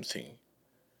do something,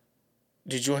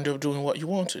 did you end up doing what you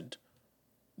wanted?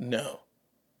 No.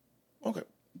 Okay,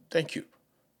 thank you.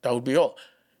 That would be all.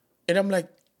 And I'm like,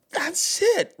 that's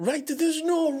it, right? There's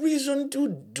no reason to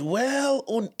dwell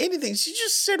on anything. She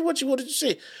just said what she wanted to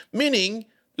say. Meaning,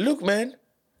 look, man,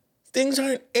 things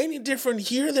aren't any different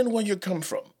here than where you come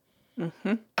from.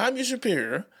 Mm-hmm. I'm your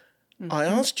superior. Mm-hmm. I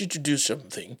asked you to do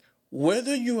something.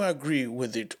 Whether you agree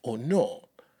with it or not,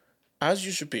 as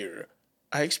your superior,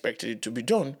 I expected it to be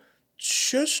done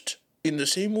just in the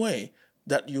same way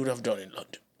that you would have done in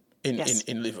London,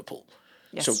 in Liverpool.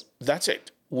 Yes. So that's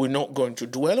it. We're not going to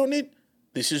dwell on it.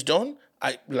 This is done.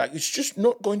 It's just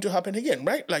not going to happen again,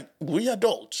 right? Like, we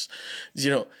adults,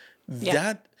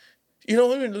 that,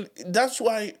 that's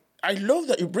why I love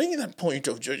that you bring in that point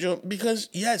of JoJo, because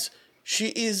yes, she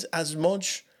is as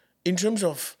much in terms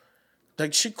of,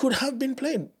 like, she could have been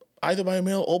played either by a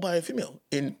male or by a female.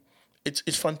 And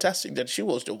it's fantastic that she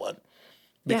was the one.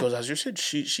 Because as you said,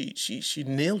 she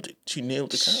nailed it. She nailed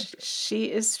the character.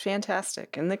 She is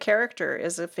fantastic. And the character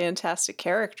is a fantastic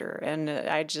character. And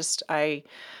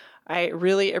I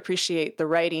really appreciate the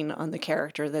writing on the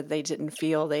character, that they didn't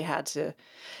feel they had to.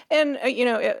 And,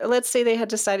 let's say they had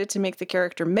decided to make the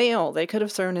character male. They could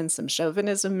have thrown in some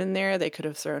chauvinism in there. They could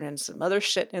have thrown in some other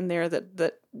shit in there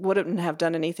that wouldn't have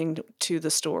done anything to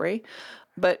the story.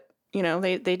 But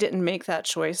they didn't make that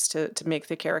choice to make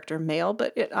the character male,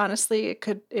 but I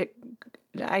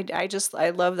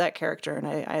love that character, and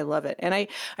I love it. And I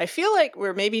feel like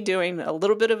we're maybe doing a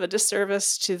little bit of a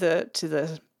disservice to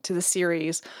the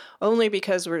series, only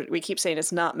because we keep saying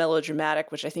it's not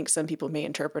melodramatic, which I think some people may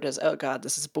interpret as, oh God,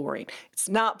 this is boring. It's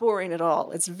not boring at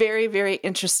all. It's very, very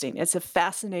interesting. It's a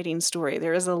fascinating story.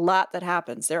 There is a lot that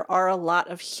happens. There are a lot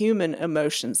of human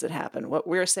emotions that happen. What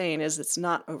we're saying is it's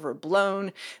not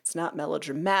overblown. It's not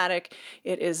melodramatic.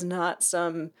 It is not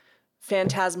some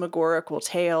phantasmagorical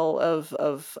tale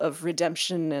of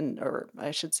redemption or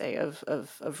I should say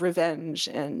of revenge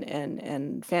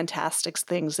and fantastic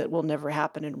things that will never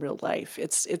happen in real life.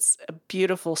 It's a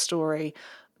beautiful story,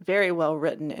 very well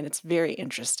written, and it's very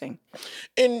interesting.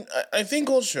 And I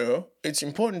think also it's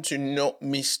important to not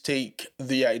mistake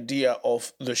the idea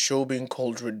of the show being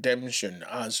called Redemption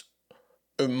as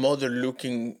a mother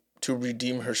looking to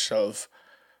redeem herself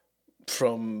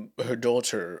from her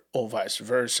daughter or vice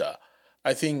versa.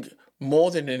 I think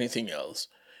more than anything else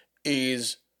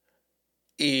is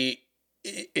a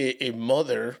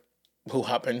mother who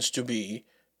happens to be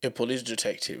a police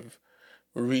detective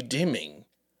redeeming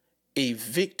a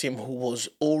victim who was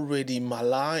already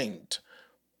maligned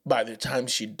by the time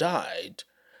she died,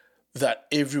 that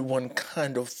everyone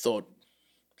kind of thought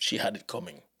she had it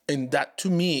coming. And that, to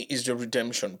me, is the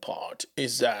redemption part,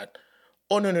 is that,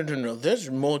 oh, no, there's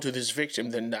more to this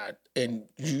victim than that. And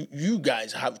you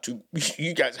guys have to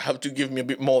give me a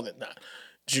bit more than that.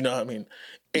 Do you know what I mean?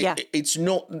 It's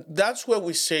not, that's where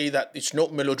we say that it's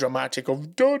not melodramatic of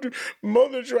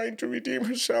mother trying to redeem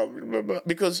herself. Blah, blah,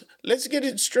 because let's get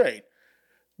it straight.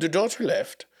 The daughter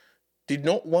left, did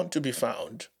not want to be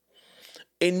found,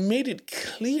 and made it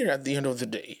clear at the end of the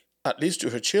day, at least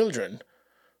to her children,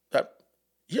 that,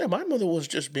 yeah, my mother was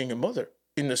just being a mother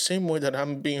in the same way that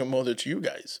I'm being a mother to you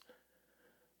guys.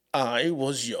 I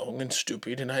was young and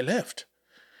stupid and I left.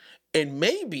 And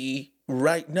maybe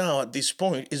right now at this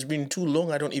point, it's been too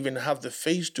long. I don't even have the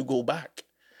face to go back.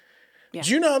 Yeah.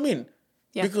 Do you know what I mean?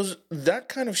 Yeah. Because that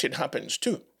kind of shit happens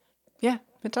too. Yeah,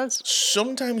 it does.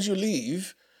 Sometimes you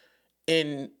leave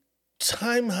and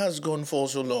time has gone for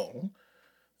so long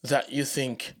that you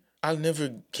think, I'll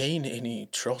never gain any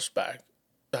trust back.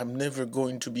 I'm never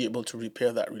going to be able to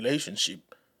repair that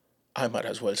relationship. I might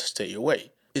as well stay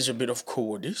away. It's a bit of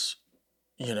cowardice,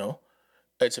 you know.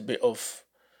 It's a bit of,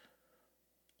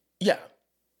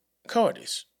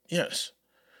 cowardice, yes.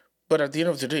 But at the end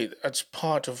of the day, that's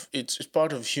part of it's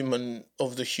part of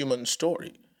the human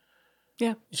story.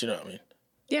 Yeah. You know what I mean?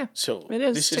 Yeah. So it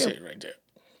is this is too. it right there.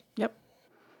 Yep.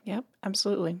 Yep,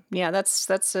 absolutely. Yeah, that's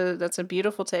a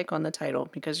beautiful take on the title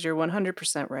because you're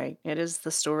 100% right. It is the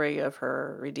story of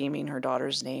her redeeming her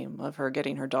daughter's name, of her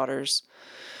getting her daughter's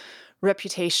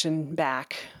reputation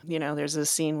back. You know, there's a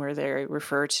scene where they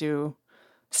refer to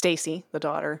Stacy, the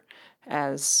daughter,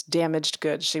 as damaged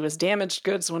goods. She was damaged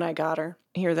goods when I got her.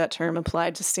 I hear that term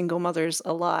applied to single mothers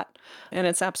a lot, and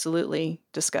it's absolutely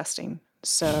disgusting.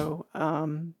 So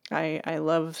I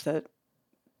love that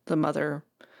the mother,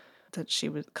 that she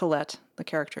was Colette, the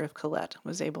character of Colette,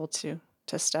 was able to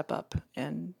step up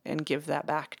and give that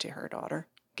back to her daughter,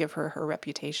 give her her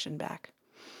reputation back.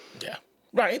 Yeah.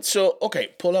 Right. So okay,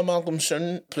 Paula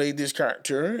Malcolmson played this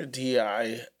character,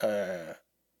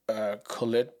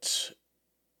 Colette.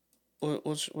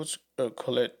 What's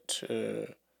Colette?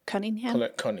 Cunningham.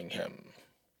 Colette Cunningham,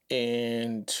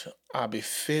 and Abby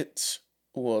Fitz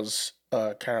was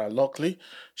Cara Lockley.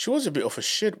 She was a bit of a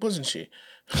shit, wasn't she?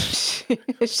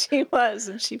 She was,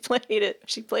 and she played it.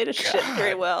 She played a shit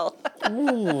very well.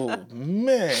 Ooh,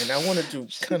 man, I wanted to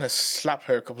kind of slap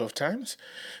her a couple of times.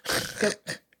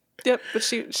 Yep, but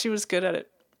she was good at it.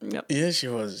 Yep. Yeah, she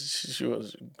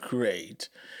was great,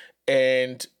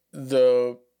 and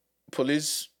the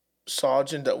police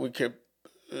sergeant that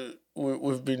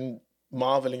we've been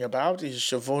marveling about is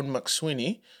Siobhan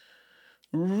McSweeney.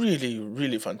 Really,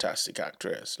 really fantastic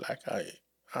actress. Like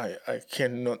I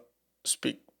cannot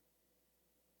speak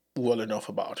well enough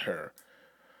about her.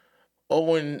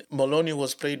 Owen Maloney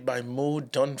was played by Mo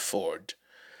Dunford.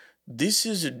 This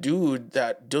is a dude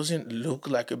that doesn't look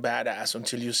like a badass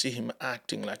until you see him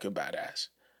acting like a badass.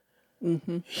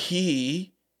 Mm-hmm.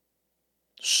 He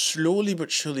slowly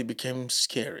but surely became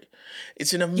scary.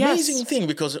 It's an amazing thing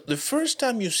because the first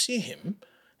time you see him,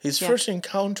 his first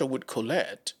encounter with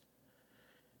Colette,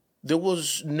 there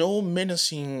was no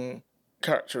menacing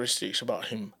characteristics about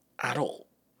him at all.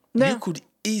 No. You could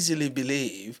easily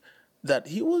believe that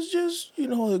he was just,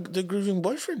 the grieving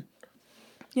boyfriend.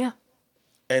 Yeah.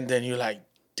 And then you're like,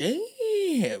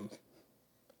 damn,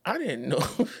 I didn't know.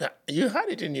 You had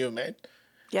it in you, man.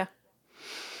 Yeah.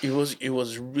 It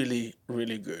was really,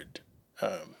 really good.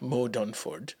 Mo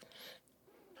Dunford.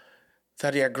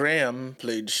 Thadia Graham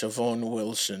played Siobhan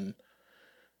Wilson.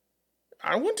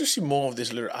 I want to see more of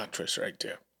this little actress right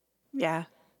there. Yeah.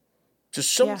 There's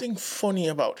something funny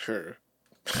about her.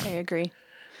 I agree.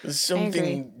 There's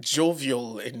something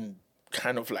jovial and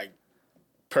kind of like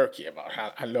perky about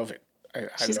her. I love it.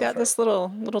 She's got this little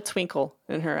twinkle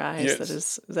in her eyes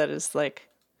that is like,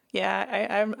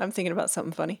 I'm thinking about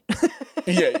something funny.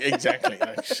 Yeah, exactly.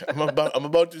 I'm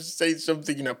about to say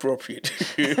something inappropriate.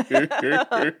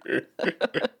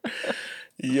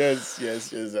 Yes,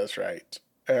 that's right.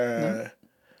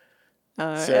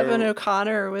 Evan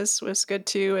O'Connor was good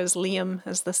too as Liam,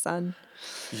 as the son.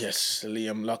 Yes,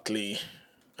 Liam Lockley.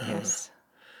 Yes.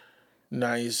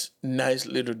 Nice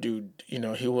little dude.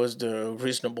 He was the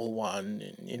reasonable one.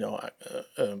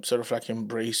 Sort of like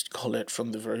embraced Colette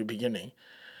from the very beginning.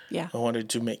 Yeah. I wanted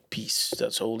to make peace.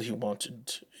 That's all he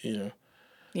wanted.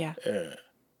 Yeah.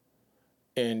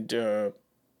 And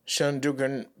Sean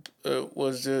Dugan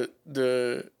was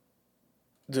the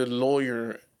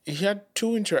lawyer. He had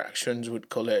two interactions with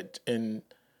Colette, and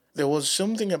there was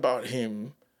something about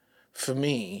him, for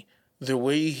me, the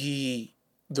way he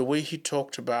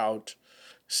talked about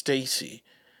Stacy,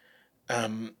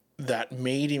 that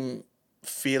made him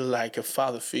feel like a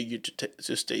father figure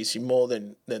to Stacy more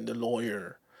than the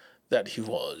lawyer that he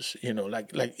was.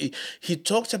 He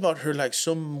talked about her like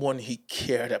someone he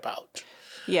cared about.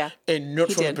 Yeah. And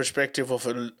not from the perspective of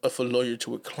a lawyer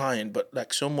to a client, but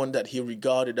like someone that he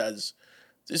regarded as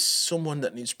this someone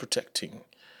that needs protecting.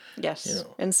 Yes.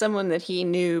 And someone that he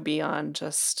knew beyond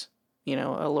just,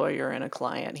 a lawyer and a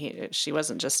client. She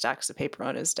wasn't just stacks of paper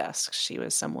on his desk. She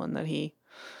was someone that he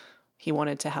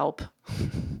wanted to help.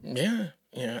 Yeah,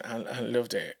 I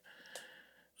loved it.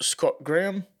 Scott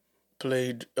Graham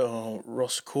played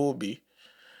Ross Corby.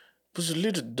 Was a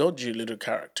little dodgy little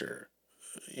character,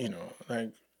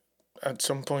 like at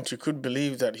some point you could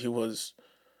believe that he was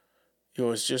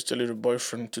just a little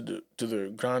boyfriend to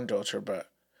the granddaughter,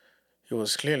 but he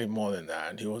was clearly more than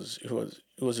that. He was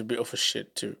a bit of a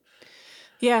shit too.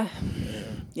 Yeah.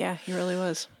 Yeah, he really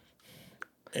was.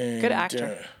 And, Good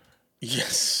actor.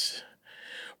 Yes.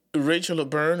 Rachel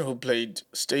O'Byrne, who played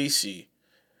Stacy,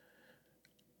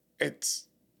 it's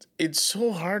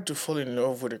so hard to fall in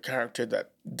love with a character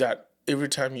that every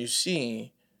time you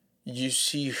see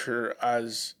her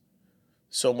as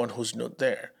someone who's not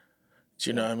there. Do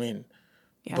you know what I mean?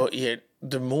 Yeah. But yet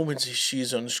the moment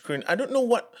she's on screen, I don't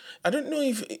know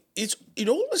if it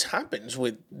always happens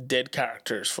with dead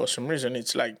characters for some reason.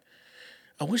 It's like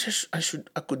I wish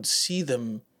I could see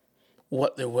them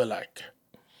what they were like.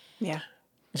 Yeah.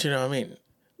 Do you know what I mean?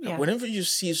 Yeah. Whenever you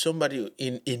see somebody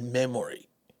in memory,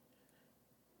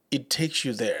 it takes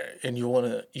you there, and you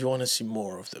wanna see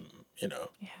more of them. You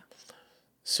know. Yeah.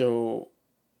 So,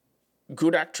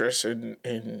 good actress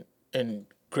and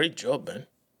great job, man.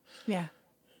 Yeah.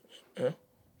 Yeah.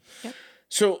 Yep.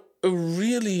 So a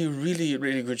really, really,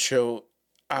 really good show.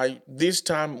 This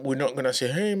time we're not gonna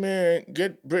say, "Hey man,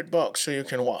 get BritBox so you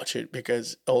can watch it,"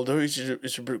 because although it's a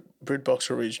BritBox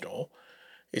original,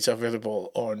 it's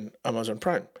available on Amazon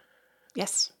Prime.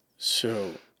 Yes.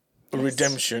 So,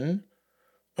 Redemption.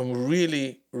 I'm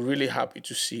really, really happy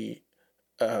to see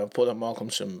Paula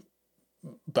Malcolmson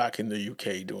back in the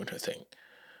UK doing her thing.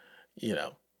 You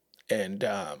know, and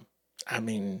I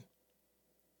mean,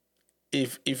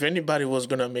 if anybody was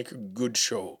gonna make a good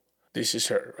show, this is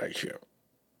her right here,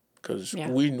 because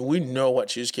we know what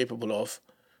she's capable of.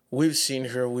 We've seen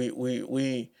her.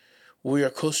 We are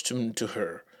accustomed to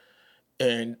her,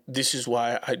 and this is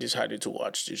why I decided to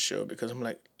watch this show, because I'm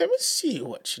like, let me see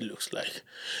what she looks like.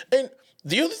 And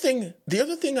the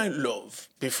other thing I love,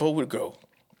 before we go,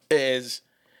 is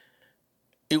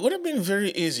it would have been very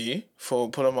easy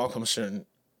for Paula Malcolmson,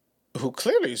 who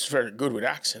clearly is very good with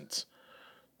accents,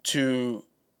 to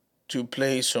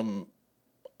play some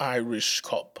Irish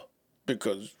cop,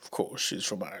 because of course she's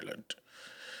from Ireland.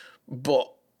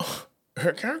 But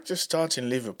her character starts in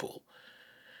Liverpool,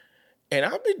 and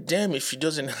I'll be damned if she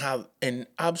doesn't have an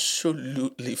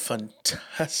absolutely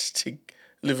fantastic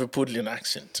Liverpudlian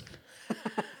accent.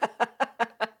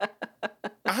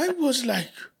 I was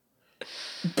like,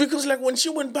 because like when she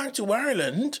went back to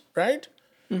Ireland, right?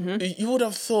 Mm-hmm. You would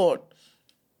have thought,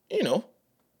 you know,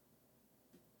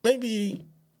 maybe,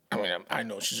 I mean, I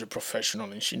know she's a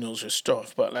professional and she knows her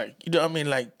stuff, but like, you know what I mean?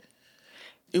 Like,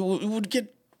 it would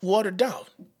get watered down.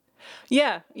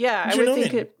 Yeah. I You know would what I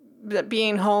think mean? that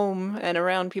being home and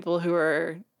around people who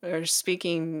are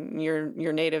speaking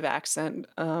your native accent,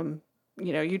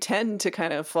 you tend to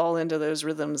kind of fall into those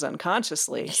rhythms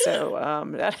unconsciously. Yeah. So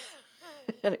that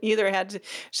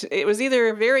it was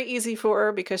either very easy for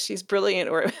her because she's brilliant,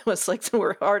 or it was like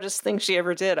the hardest thing she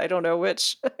ever did. I don't know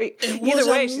which.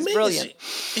 Either way, she's brilliant.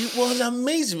 It was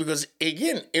amazing because,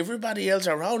 again, everybody else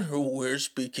around her were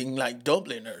speaking like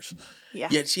Dubliners. Yeah.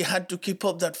 Yet she had to keep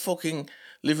up that fucking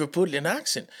Liverpudlian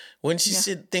accent. When she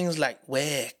said things like,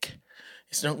 wake,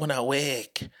 it's not gonna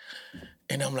wake.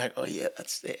 And I'm like, oh yeah,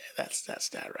 that's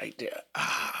that right there.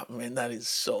 Ah, man, that is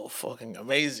so fucking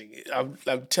amazing. I'm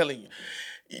telling you.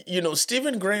 You know,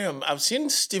 Stephen Graham, I've seen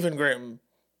Stephen Graham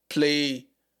play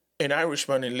an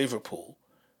Irishman in Liverpool.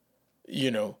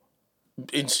 You know,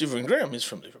 and Stephen Graham is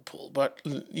from Liverpool. But,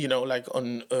 you know, like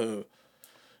on,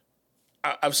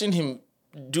 I've seen him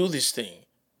do this thing.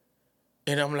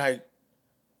 And I'm like,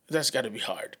 that's got to be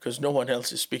hard because no one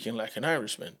else is speaking like an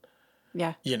Irishman.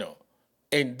 Yeah. You know.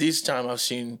 And this time I've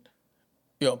seen,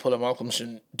 Paula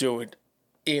Malcolmson do it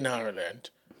in Ireland.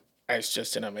 It's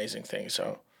just an amazing thing.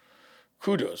 So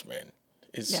kudos, man.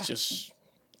 It's just,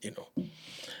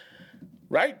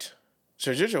 Right.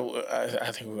 So, Jojo,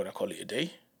 I think we're going to call it a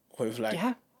day. We've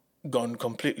gone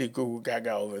completely Google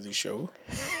Gaga over the show.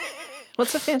 Well,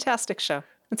 it's a fantastic show.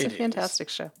 It's a It fantastic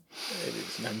show. It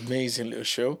is an amazing little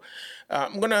show.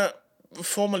 I'm going to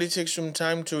formally take some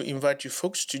time to invite you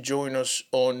folks to join us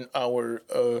on our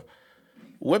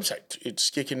website. It's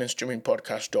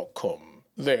kickingandstreamingpodcast.com.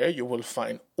 There you will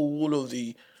find all of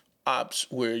the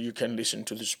apps where you can listen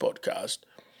to this podcast.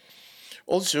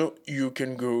 Also, you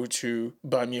can go to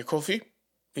Buy Me a Coffee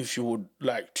if you would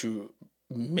like to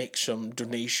make some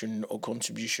donation or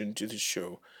contribution to the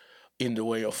show in the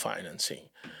way of financing.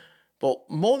 But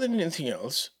more than anything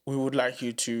else, we would like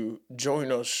you to join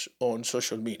us on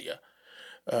social media.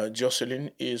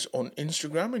 Jocelyn is on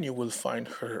Instagram, and you will find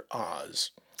her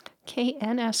as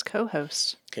KNS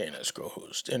co-host. KNS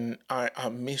co-host. And I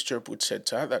am Mr.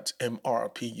 Puzzetta, that's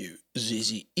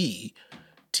MRPUZZE,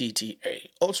 TTA.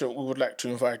 Also, we would like to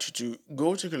invite you to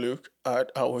go take a look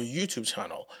at our YouTube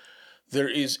channel. There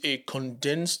is a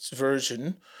condensed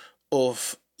version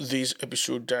of this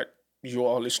episode that you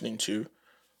are listening to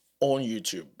on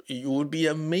YouTube. You would be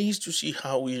amazed to see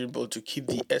how we're able to keep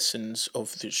the essence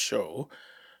of this show,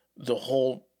 the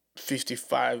whole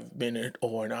 55-minute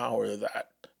or an hour that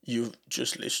you've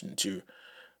just listened to,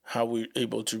 how we're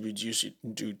able to reduce it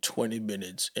into 20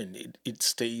 minutes and it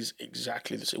stays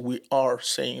exactly the same. We are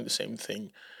saying the same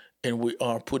thing and we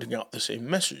are putting out the same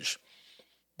message.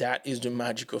 That is the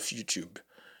magic of YouTube.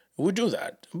 We do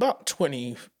that about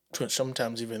 20,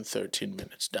 sometimes even 13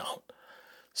 minutes down.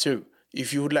 So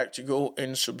if you would like to go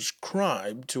and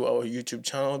subscribe to our YouTube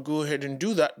channel, go ahead and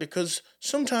do that, because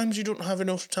sometimes you don't have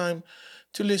enough time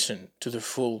to listen to the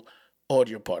full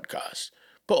audio podcast.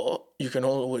 But you can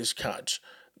always catch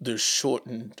the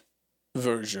shortened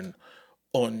version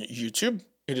on YouTube.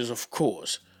 It is, of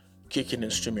course, Kicking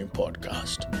and Streaming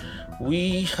Podcast.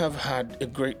 We have had a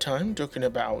great time talking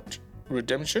about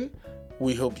Redemption.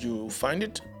 We hope you find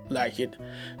it, like it.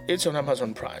 It's on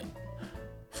Amazon Prime.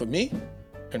 For me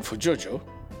and for Jojo,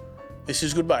 this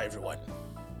is goodbye, everyone.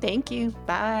 Thank you.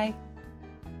 Bye.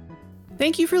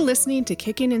 Thank you for listening to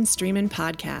Kicking and Streaming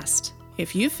Podcast.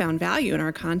 If you found value in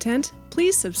our content,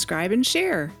 please subscribe and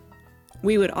share.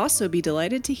 We would also be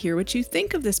delighted to hear what you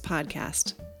think of this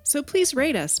podcast. So please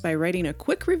rate us by writing a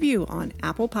quick review on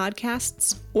Apple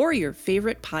Podcasts or your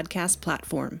favorite podcast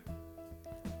platform.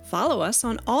 Follow us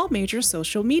on all major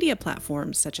social media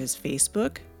platforms such as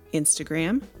Facebook,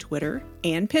 Instagram, Twitter,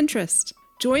 and Pinterest.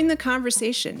 Join the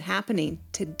conversation happening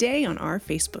today on our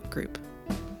Facebook group.